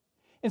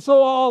 And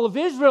so all of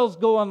Israel's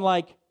going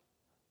like,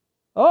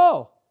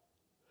 oh,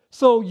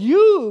 so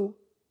you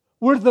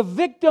were the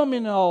victim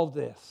in all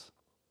this.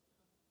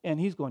 And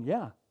he's going,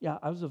 yeah,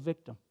 I was a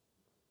victim.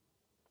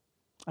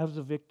 I was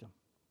a victim.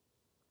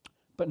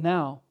 But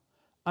now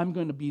I'm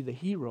going to be the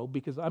hero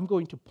because I'm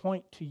going to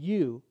point to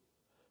you,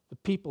 the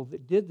people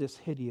that did this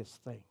hideous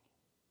thing.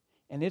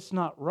 And it's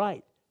not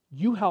right.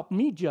 You help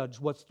me judge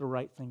what's the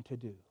right thing to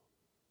do.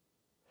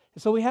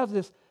 And so we have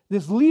this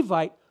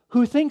Levite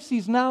who thinks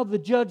he's now the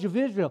judge of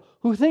Israel,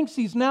 who thinks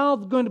he's now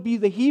going to be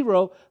the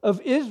hero of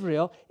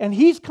Israel, and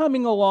he's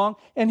coming along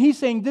and he's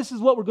saying, this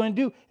is what we're going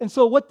to do. And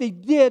so what they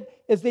did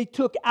is they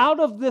took out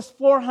of this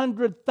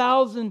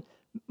 400,000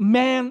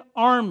 man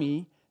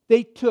army,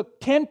 they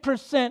took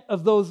 10%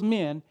 of those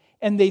men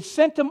and they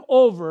sent them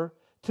over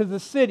to the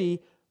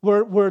city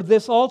where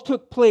this all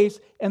took place.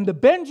 And the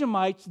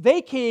Benjamites,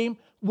 they came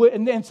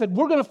and said,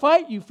 we're going to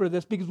fight you for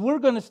this because we're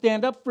going to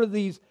stand up for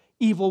these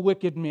evil,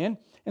 wicked men.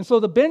 And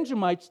so the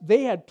Benjamites,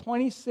 they had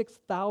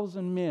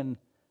 26,000 men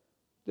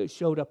that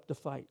showed up to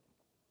fight.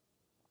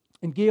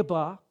 In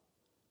Gibeah,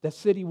 the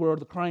city where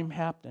the crime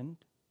happened,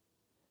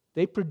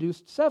 they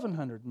produced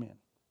 700 men.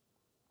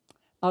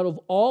 Out of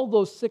all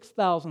those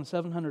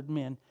 6,700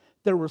 men,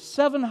 there were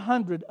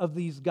 700 of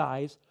these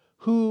guys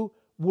who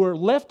were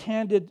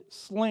left-handed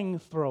sling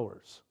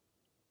throwers,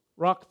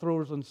 rock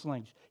throwers and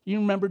slings. You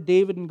remember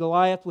David and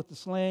Goliath with the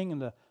sling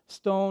and the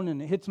stone, and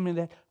it hits them in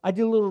the head. I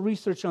did a little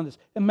research on this.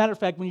 As a matter of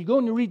fact, when you go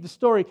and you read the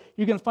story,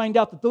 you're going to find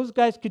out that those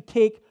guys could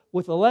take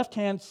with a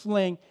left-hand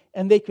sling,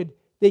 and they could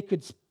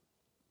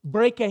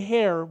break a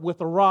hair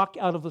with a rock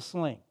out of a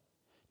sling.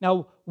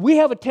 Now, we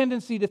have a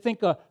tendency to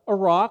think a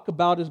rock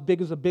about as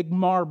big as a big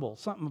marble,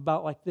 something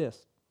about like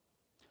this.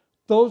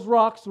 Those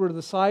rocks were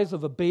the size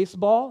of a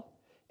baseball,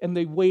 and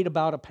they weighed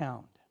about a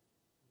pound.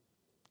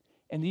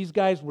 And these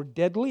guys were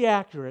deadly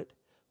accurate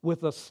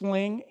with a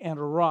sling and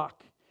a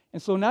rock.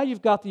 And so now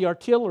you've got the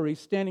artillery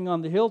standing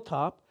on the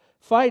hilltop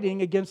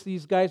fighting against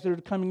these guys that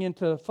are coming in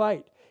to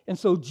fight. And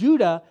so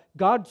Judah,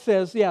 God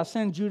says,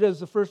 send Judah as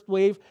the first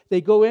wave.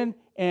 They go in,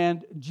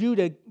 and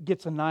Judah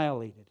gets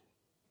annihilated.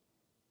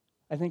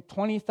 I think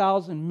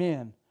 20,000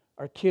 men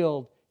are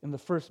killed in the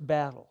first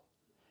battle.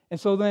 And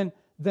so then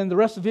the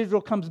rest of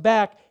Israel comes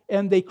back,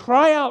 and they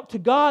cry out to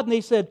God, and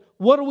they said,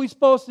 what are we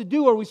supposed to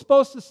do? Are we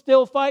supposed to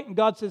still fight? And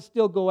God says,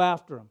 still go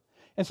after them.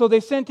 And so they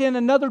sent in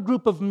another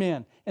group of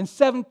men, and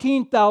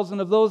 17,000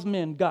 of those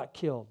men got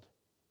killed.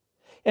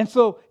 And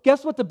so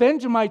guess what the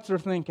Benjamites are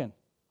thinking?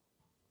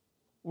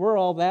 We're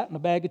all that in a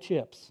bag of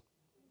chips.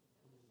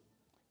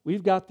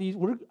 We've got these,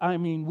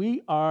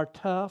 we are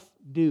tough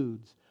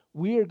dudes.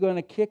 We are going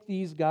to kick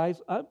these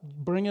guys up,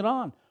 bring it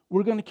on.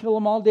 We're going to kill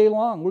them all day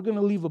long. We're going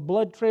to leave a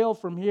blood trail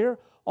from here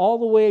all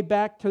the way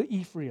back to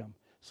Ephraim.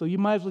 So you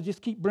might as well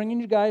just keep bringing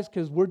your guys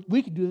because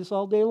we could do this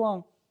all day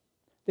long.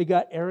 They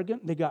got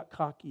arrogant, they got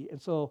cocky. And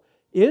so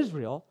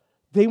Israel,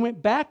 they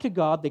went back to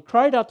God, they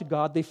cried out to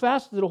God, they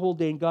fasted a whole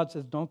day, and God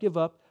says, don't give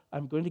up,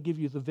 I'm going to give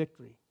you the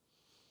victory.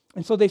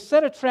 And so they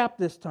set a trap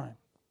this time.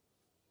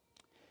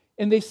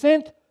 And they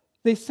sent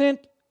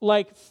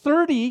like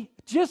 30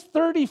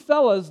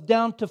 fellas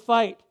down to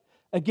fight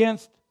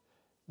against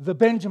the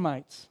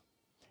Benjamites.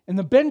 And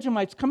the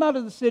Benjamites come out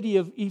of the city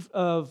of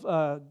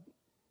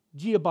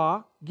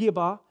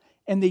Gibeah,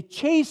 and they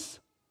chase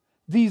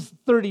these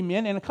 30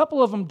 men, and a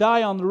couple of them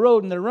die on the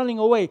road, and they're running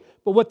away.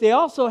 But what they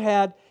also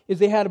had is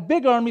they had a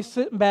big army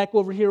sitting back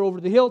over here over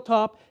the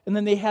hilltop, and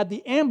then they had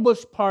the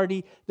ambush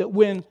party that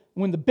when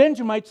the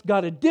Benjamites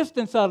got a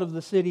distance out of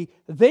the city,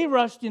 they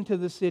rushed into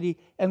the city,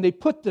 and they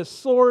put the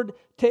sword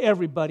to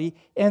everybody.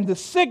 And the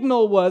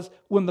signal was,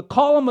 when the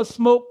column of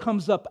smoke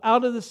comes up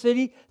out of the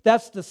city,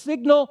 that's the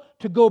signal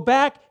to go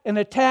back and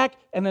attack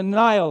and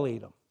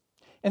annihilate them.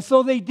 And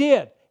so they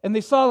did. And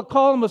they saw the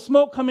column of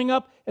smoke coming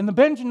up, and the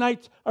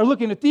Benjamites are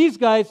looking at these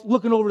guys,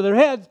 looking over their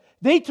heads.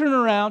 They turn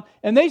around,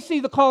 and they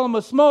see the column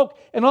of smoke,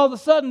 and all of a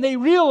sudden they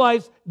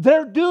realize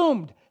they're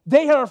doomed.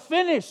 They are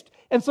finished.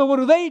 And so what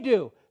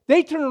do?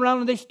 They turn around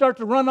and they start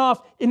to run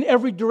off in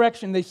every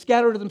direction. They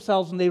scatter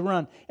themselves and they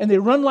run. And they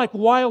run like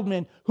wild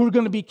men who are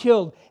going to be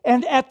killed.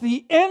 And at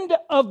the end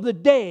of the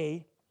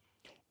day,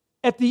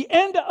 at the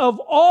end of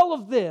all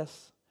of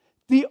this,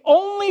 the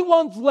only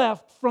ones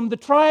left from the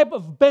tribe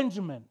of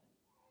Benjamin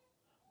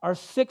are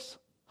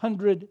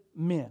 600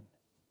 men.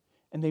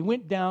 And they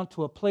went down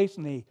to a place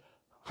and they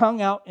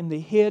hung out and they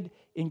hid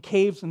in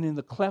caves and in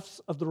the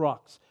clefts of the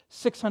rocks.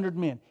 600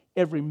 men.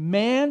 Every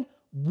man,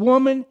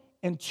 woman,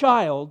 and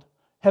child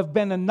have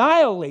been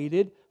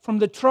annihilated from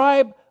the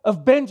tribe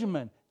of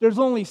Benjamin. There's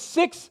only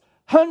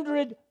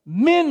 600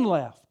 men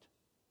left.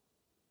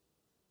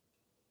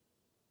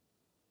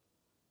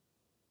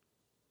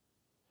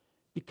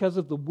 because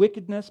of the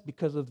wickedness,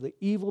 because of the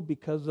evil,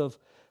 because of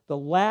the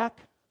lack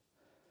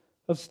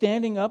of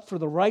standing up for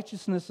the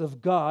righteousness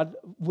of God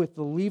with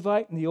the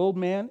Levite and the old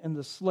man and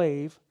the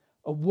slave,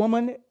 a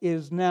woman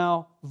is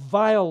now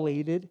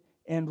violated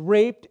and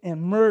raped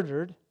and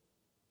murdered.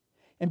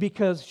 And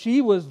because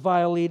she was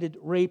violated,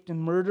 raped,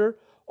 and murdered,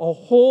 a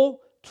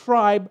whole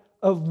tribe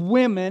of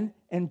women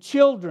and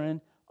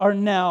children are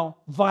now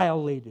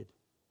violated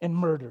and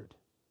murdered.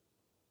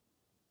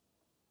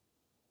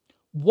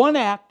 One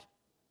act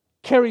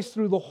carries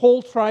through the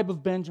whole tribe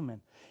of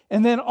Benjamin.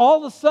 And then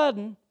all of a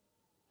sudden,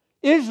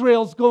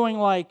 Israel's going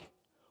like,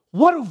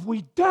 what have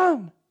we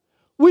done?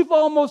 We've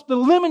almost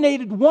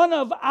eliminated one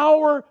of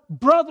our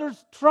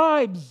brothers'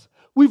 tribes.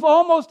 We've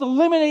almost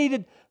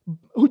eliminated,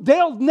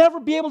 they'll never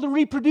be able to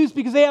reproduce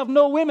because they have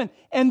no women.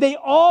 And they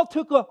all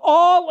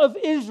all of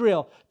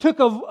Israel took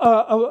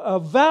a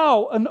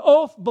vow, an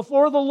oath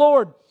before the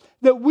Lord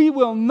that we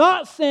will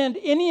not send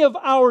any of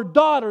our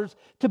daughters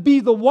to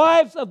be the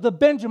wives of the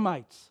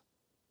Benjamites.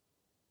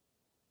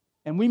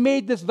 And we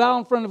made this vow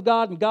in front of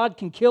God, and God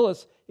can kill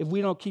us if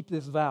we don't keep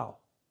this vow.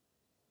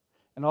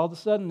 And all of a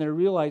sudden they're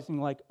realizing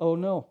like, oh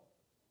no,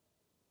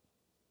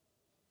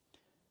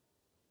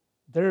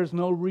 there's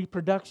no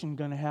reproduction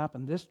going to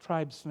happen. This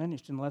tribe's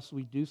finished unless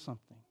we do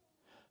something.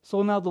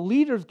 So now the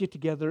leaders get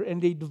together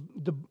and they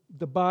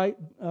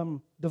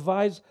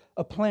devise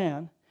a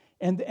plan.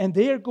 And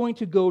they are going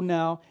to go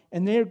now,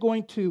 and they are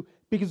going to,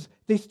 because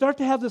they start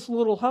to have this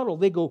little huddle.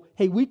 They go,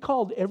 hey, we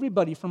called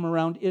everybody from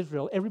around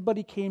Israel.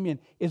 Everybody came in.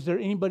 Is there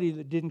anybody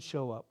that didn't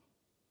show up?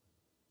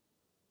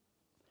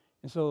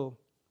 And so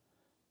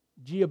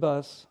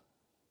Jebus,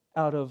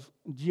 out of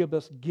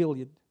Jebus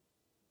Gilead,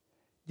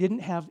 didn't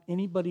have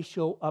anybody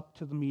show up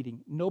to the meeting.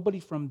 Nobody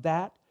from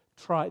that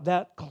tribe,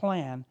 that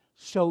clan,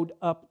 showed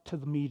up to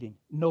the meeting.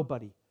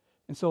 Nobody.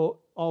 And so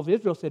all of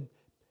Israel said,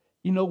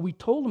 we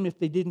told them if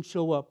they didn't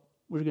show up,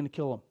 we were going to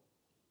kill them.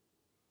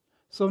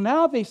 So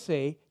now they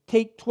say,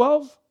 take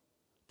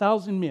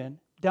 12,000 men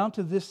down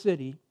to this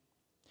city,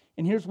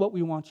 and here's what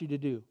we want you to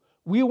do.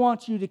 We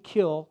want you to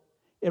kill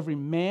every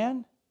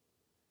man.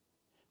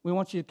 We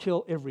want you to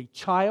kill every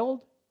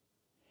child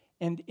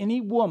and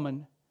any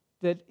woman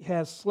that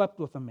has slept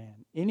with a man.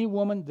 Any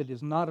woman that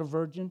is not a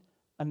virgin,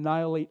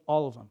 annihilate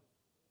all of them.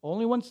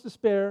 Only ones to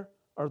spare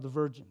are the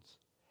virgins.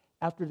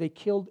 After they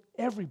killed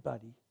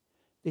everybody,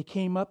 they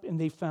came up and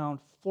they found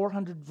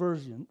 400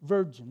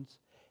 virgins.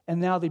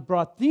 And now they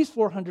brought these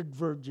 400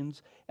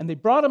 virgins and they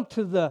brought them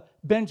to the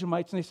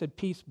Benjamites and they said,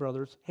 peace,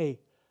 brothers. Hey,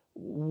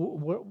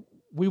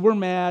 we were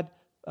mad.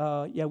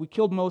 We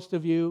killed most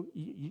of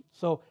you.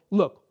 So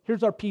look,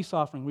 here's our peace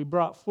offering. We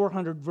brought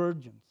 400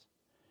 virgins.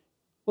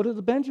 What do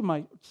the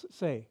Benjamites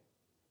say?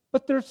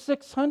 But there's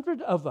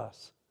 600 of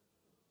us.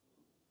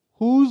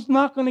 Who's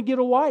not going to get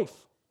a wife?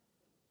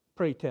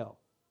 Pray tell.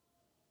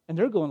 And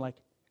they're going like,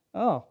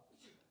 oh,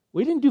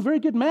 we didn't do very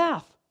good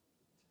math.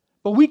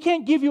 But we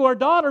can't give you our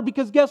daughter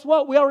because guess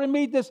what? We already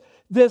made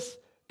this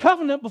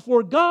covenant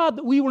before God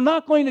that we were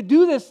not going to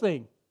do this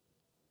thing.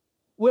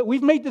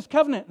 We've made this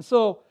covenant. And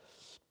so,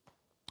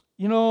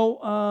 hey,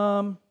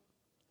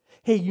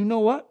 you know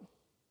what?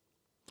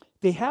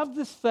 They have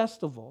this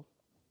festival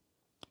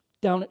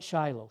down at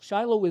Shiloh.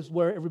 Shiloh is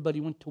where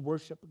everybody went to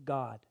worship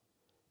God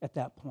at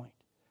that point.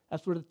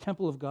 That's where the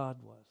temple of God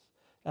was.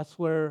 That's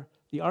where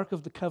the Ark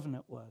of the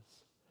Covenant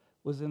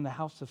was in the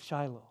house of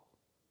Shiloh.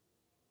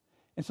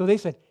 And so they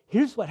said,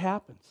 here's what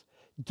happens.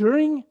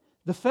 During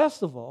the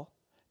festival,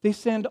 they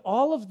send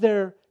all of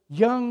their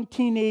young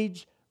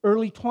teenage,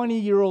 early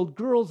 20-year-old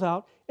girls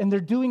out, and they're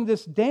doing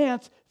this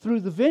dance through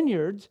the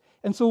vineyards.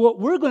 And so what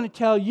we're going to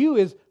tell you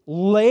is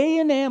lay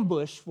an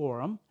ambush for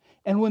them.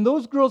 And when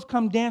those girls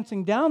come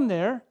dancing down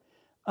there,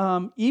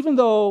 even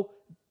though,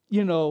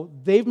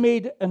 they've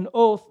made an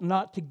oath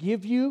not to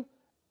give you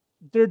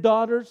their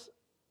daughters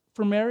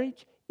for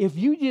marriage, if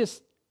you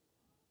just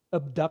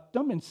abduct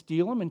them and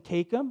steal them and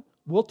take them,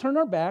 we'll turn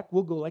our back,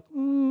 we'll go like,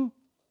 and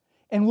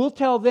we'll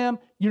tell them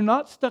you're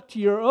not stuck to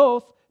your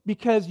oath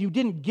because you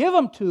didn't give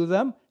them to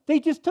them,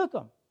 they just took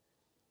them.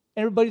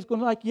 Everybody's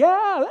going like,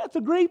 yeah, that's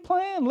a great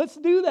plan, let's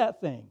do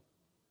that thing.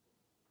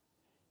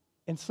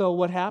 And so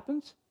what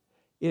happens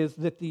is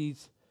that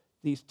these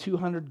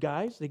 200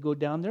 guys, they go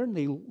down there and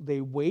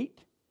they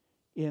wait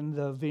in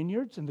the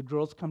vineyards and the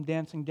girls come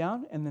dancing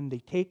down and then they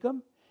take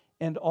them.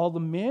 And all the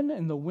men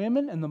and the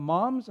women and the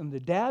moms and the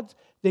dads,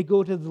 they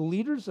go to the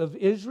leaders of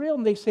Israel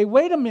and they say,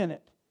 wait a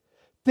minute.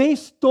 They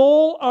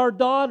stole our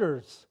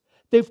daughters.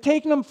 They've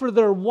taken them for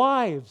their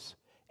wives.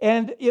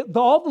 And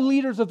all the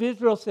leaders of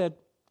Israel said,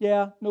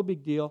 yeah, no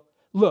big deal.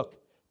 Look,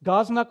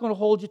 God's not going to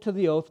hold you to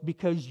the oath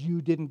because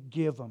you didn't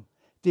give them.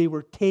 They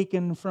were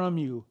taken from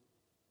you.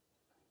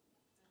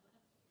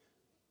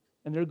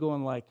 And they're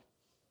going like,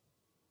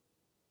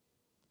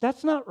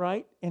 that's not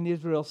right. And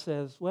Israel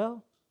says,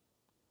 well,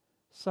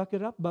 suck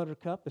it up,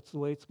 buttercup. It's the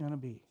way it's going to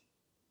be.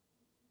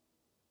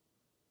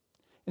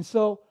 And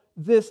so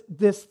this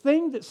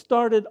thing that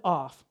started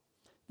off,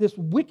 this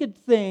wicked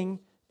thing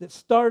that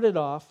started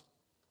off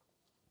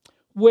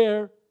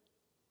where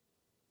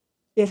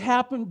it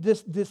happened,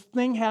 this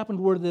thing happened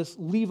where this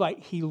Levite,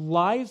 he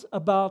lies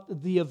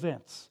about the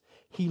events.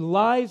 He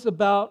lies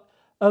about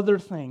other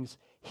things.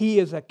 He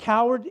is a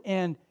coward,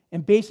 and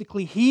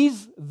basically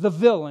he's the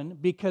villain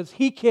because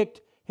he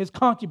kicked his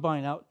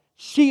concubine out.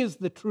 She is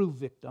the true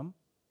victim.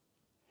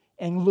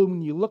 And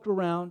when you look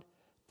around,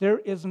 there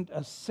isn't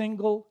a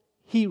single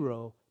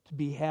hero to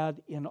be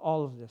had in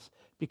all of this,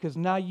 because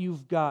now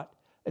you've got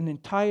an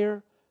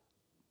entire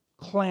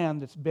clan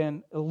that's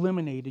been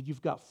eliminated.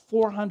 You've got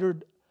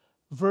 400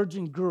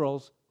 virgin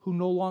girls who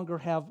no longer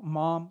have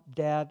mom,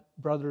 dad,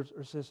 brothers,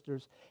 or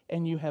sisters,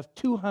 and you have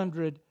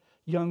 200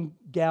 young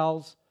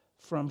gals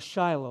from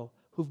Shiloh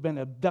who've been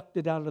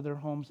abducted out of their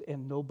homes,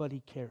 and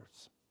nobody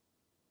cares.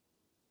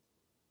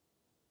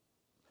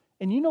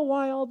 And you know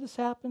why all this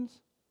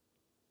happens?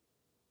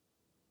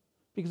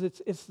 Because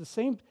it's the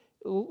same.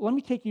 Let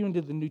me take you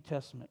into the New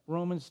Testament,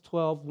 Romans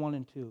 12, 1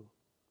 and 2.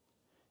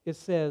 It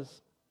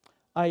says,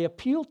 I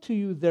appeal to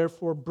you,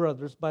 therefore,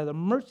 brothers, by the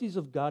mercies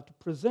of God, to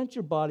present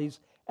your bodies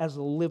as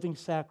a living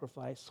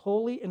sacrifice,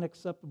 holy and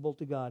acceptable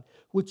to God,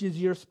 which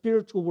is your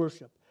spiritual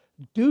worship.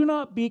 Do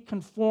not be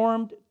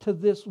conformed to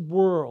this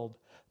world,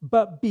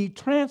 but be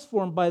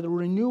transformed by the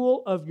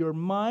renewal of your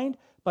mind.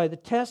 By the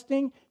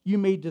testing, you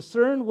may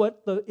discern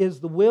what is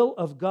the will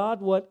of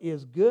God, what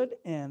is good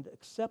and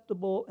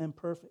acceptable and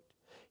perfect.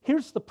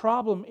 Here's the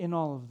problem in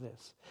all of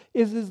this,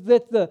 is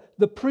that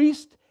the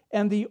priest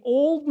and the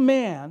old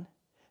man,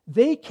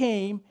 they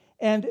came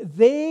and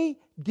they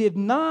did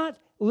not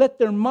let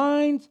their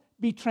minds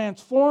be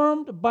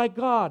transformed by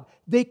God.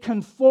 They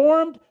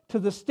conformed to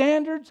the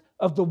standards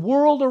of the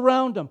world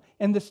around them.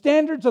 And the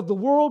standards of the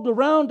world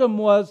around them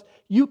was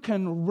you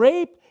can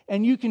rape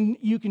and you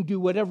can do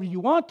whatever you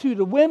want to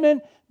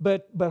women,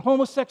 but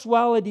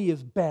homosexuality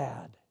is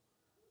bad.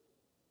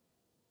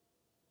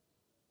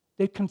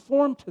 They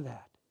conformed to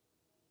that.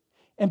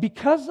 And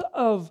because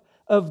of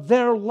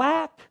their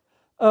lack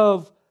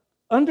of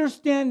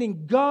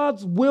understanding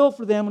God's will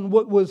for them and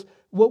what was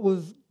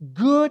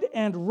good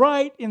and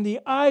right in the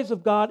eyes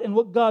of God and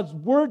what God's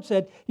Word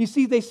said, you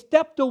see, they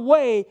stepped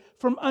away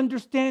from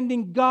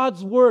understanding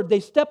God's Word. They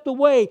stepped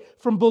away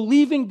from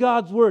believing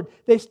God's Word.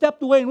 They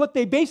stepped away, and what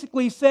they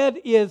basically said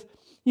is,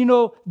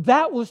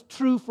 that was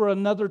true for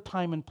another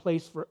time and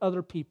place for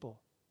other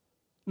people,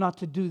 not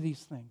to do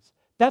these things.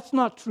 That's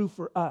not true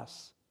for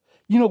us.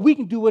 We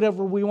can do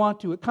whatever we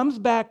want to. It comes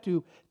back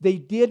to they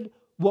did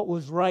what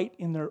was right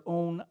in their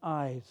own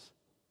eyes.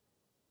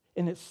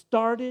 And it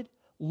started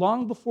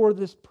long before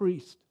this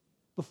priest,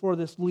 before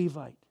this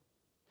Levite.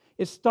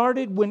 It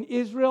started when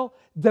Israel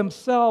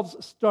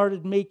themselves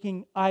started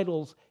making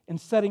idols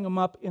and setting them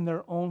up in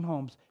their own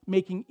homes,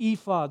 making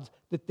ephods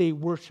that they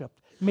worshiped,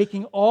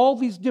 making all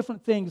these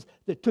different things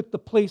that took the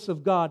place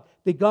of God.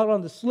 They got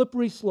on the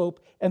slippery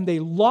slope and they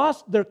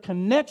lost their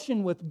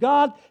connection with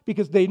God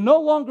because they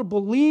no longer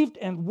believed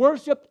and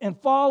worshiped and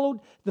followed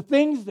the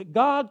things that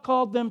God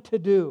called them to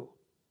do.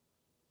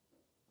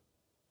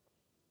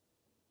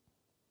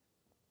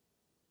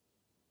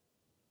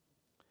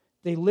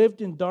 They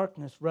lived in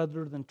darkness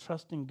rather than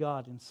trusting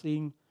God and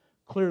seeing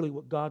clearly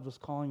what God was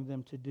calling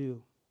them to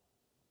do.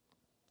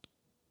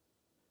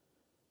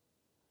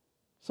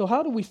 So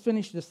how do we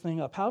finish this thing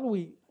up? How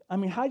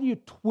do you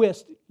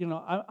twist?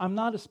 I'm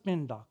not a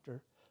spin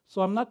doctor,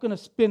 so I'm not going to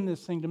spin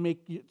this thing to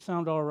make it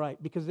sound all right,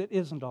 because it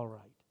isn't all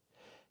right.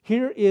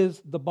 Here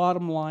is the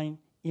bottom line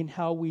in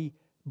how we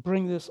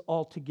bring this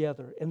all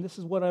together, and this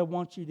is what I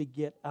want you to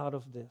get out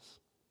of this,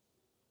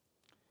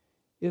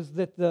 is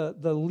that the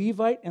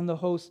Levite and the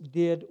host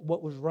did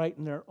what was right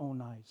in their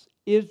own eyes.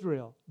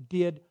 Israel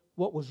did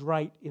what was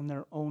right in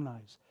their own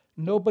eyes.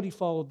 Nobody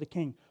followed the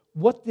king.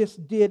 What this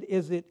did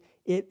is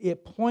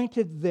it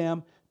pointed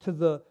them to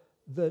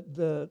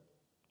the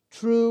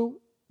true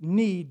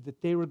need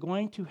that they were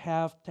going to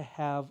have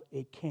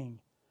a king,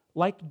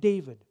 like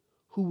David,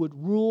 who would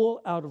rule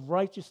out of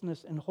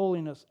righteousness and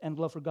holiness and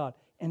love for God.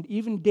 And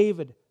even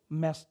David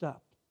messed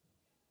up.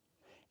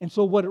 And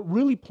so what it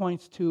really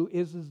points to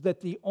is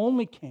that the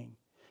only king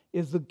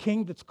is the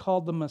king that's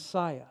called the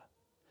Messiah,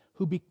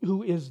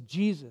 who is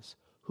Jesus,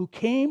 who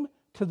came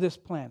to this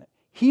planet.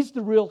 He's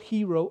the real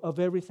hero of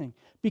everything.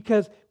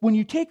 Because when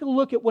you take a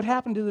look at what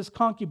happened to this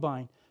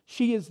concubine,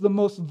 she is the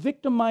most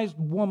victimized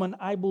woman,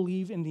 I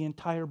believe, in the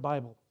entire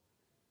Bible.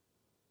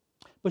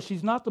 But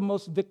she's not the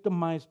most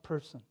victimized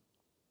person.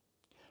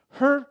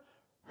 Her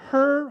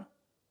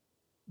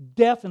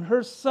death and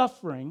her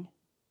suffering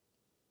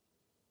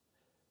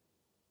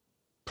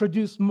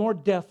produced more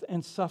death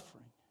and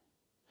suffering.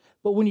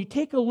 But when you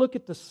take a look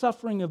at the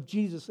suffering of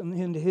Jesus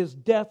and his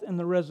death and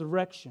the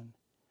resurrection,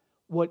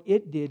 what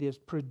it did is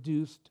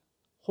produced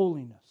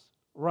holiness,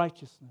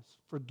 righteousness,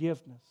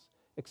 forgiveness,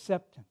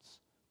 acceptance,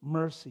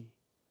 mercy,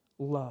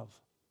 love.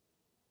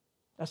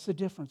 That's the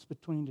difference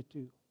between the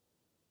two.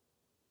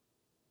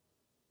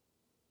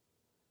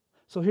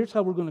 So here's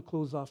how we're going to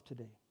close off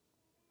today.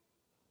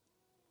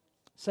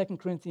 2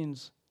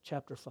 Corinthians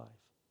chapter 5.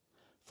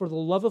 For the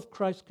love of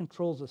Christ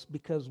controls us,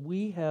 because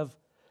we have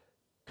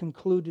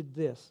concluded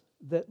this,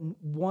 that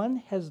one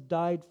has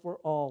died for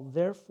all,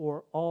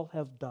 therefore all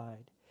have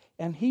died.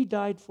 And he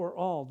died for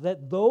all,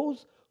 that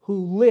those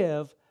who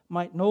live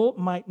might no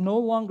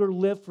longer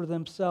live for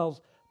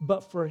themselves,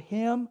 but for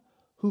him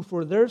who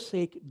for their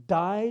sake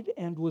died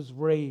and was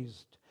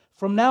raised.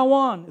 From now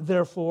on,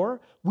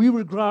 therefore, we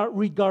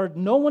regard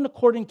no one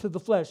according to the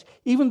flesh.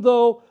 Even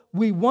though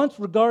we once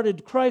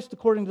regarded Christ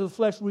according to the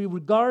flesh, we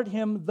regard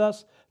him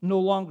thus no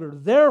longer.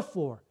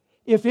 Therefore,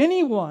 if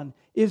anyone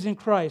is in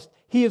Christ,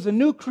 he is a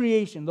new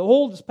creation. The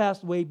old has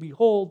passed away.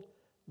 Behold,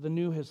 the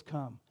new has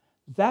come.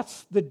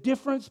 That's the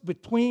difference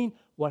between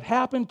what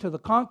happened to the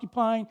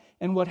concubine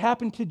and what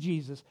happened to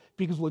Jesus.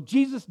 Because what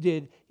Jesus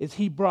did is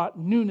he brought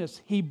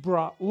newness, he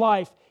brought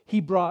life,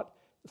 he brought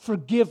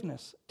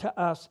forgiveness to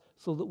us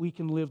so that we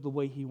can live the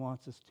way he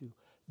wants us to.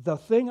 The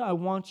thing I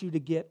want you to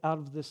get out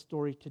of this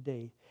story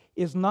today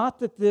is not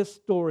that this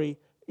story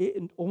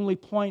only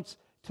points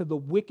to the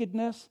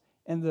wickedness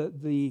and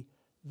the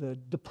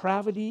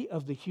depravity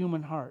of the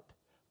human heart,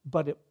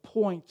 but it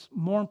points,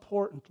 more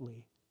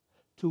importantly,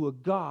 to a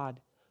God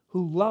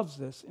who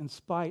loves us in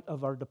spite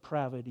of our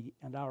depravity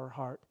and our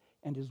heart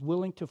and is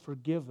willing to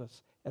forgive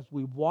us as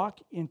we walk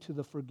into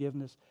the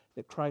forgiveness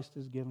that Christ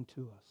has given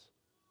to us.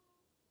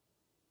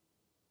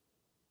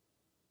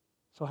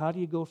 So how do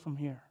you go from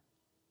here?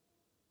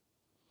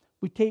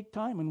 We take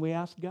time and we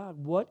ask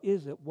God, what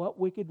is it? What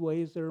wicked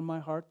way is there in my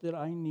heart that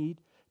I need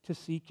to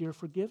seek your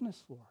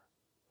forgiveness for?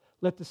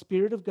 Let the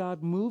Spirit of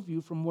God move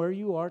you from where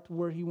you are to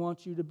where he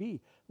wants you to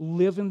be.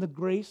 Live in the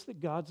grace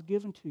that God's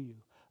given to you.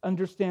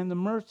 Understand the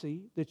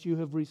mercy that you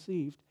have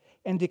received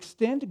and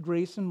extend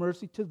grace and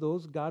mercy to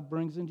those God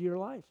brings into your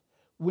life.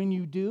 When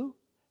you do,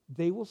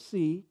 they will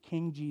see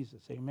King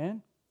Jesus.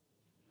 Amen?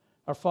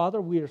 Our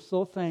Father, we are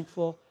so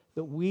thankful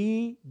that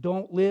we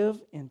don't live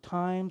in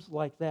times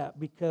like that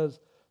because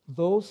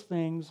those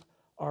things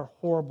are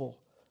horrible.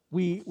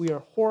 We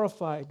are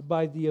horrified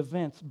by the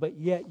events, but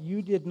yet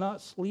you did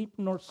not sleep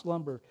nor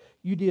slumber.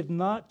 You did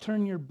not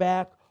turn your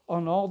back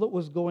on all that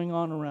was going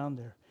on around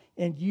there.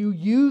 And you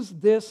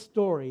used this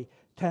story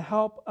to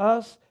help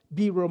us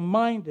be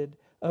reminded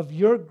of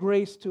your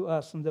grace to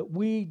us and that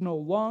we no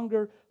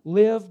longer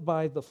live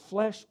by the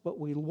flesh, but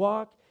we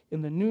walk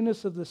in the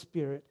newness of the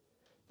Spirit,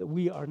 that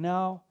we are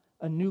now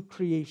a new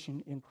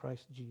creation in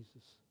Christ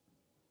Jesus.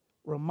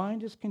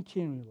 Remind us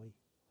continually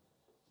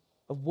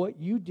of what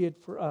you did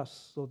for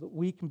us so that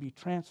we can be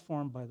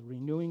transformed by the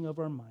renewing of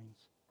our minds.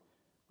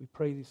 We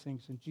pray these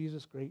things in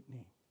Jesus' great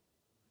name.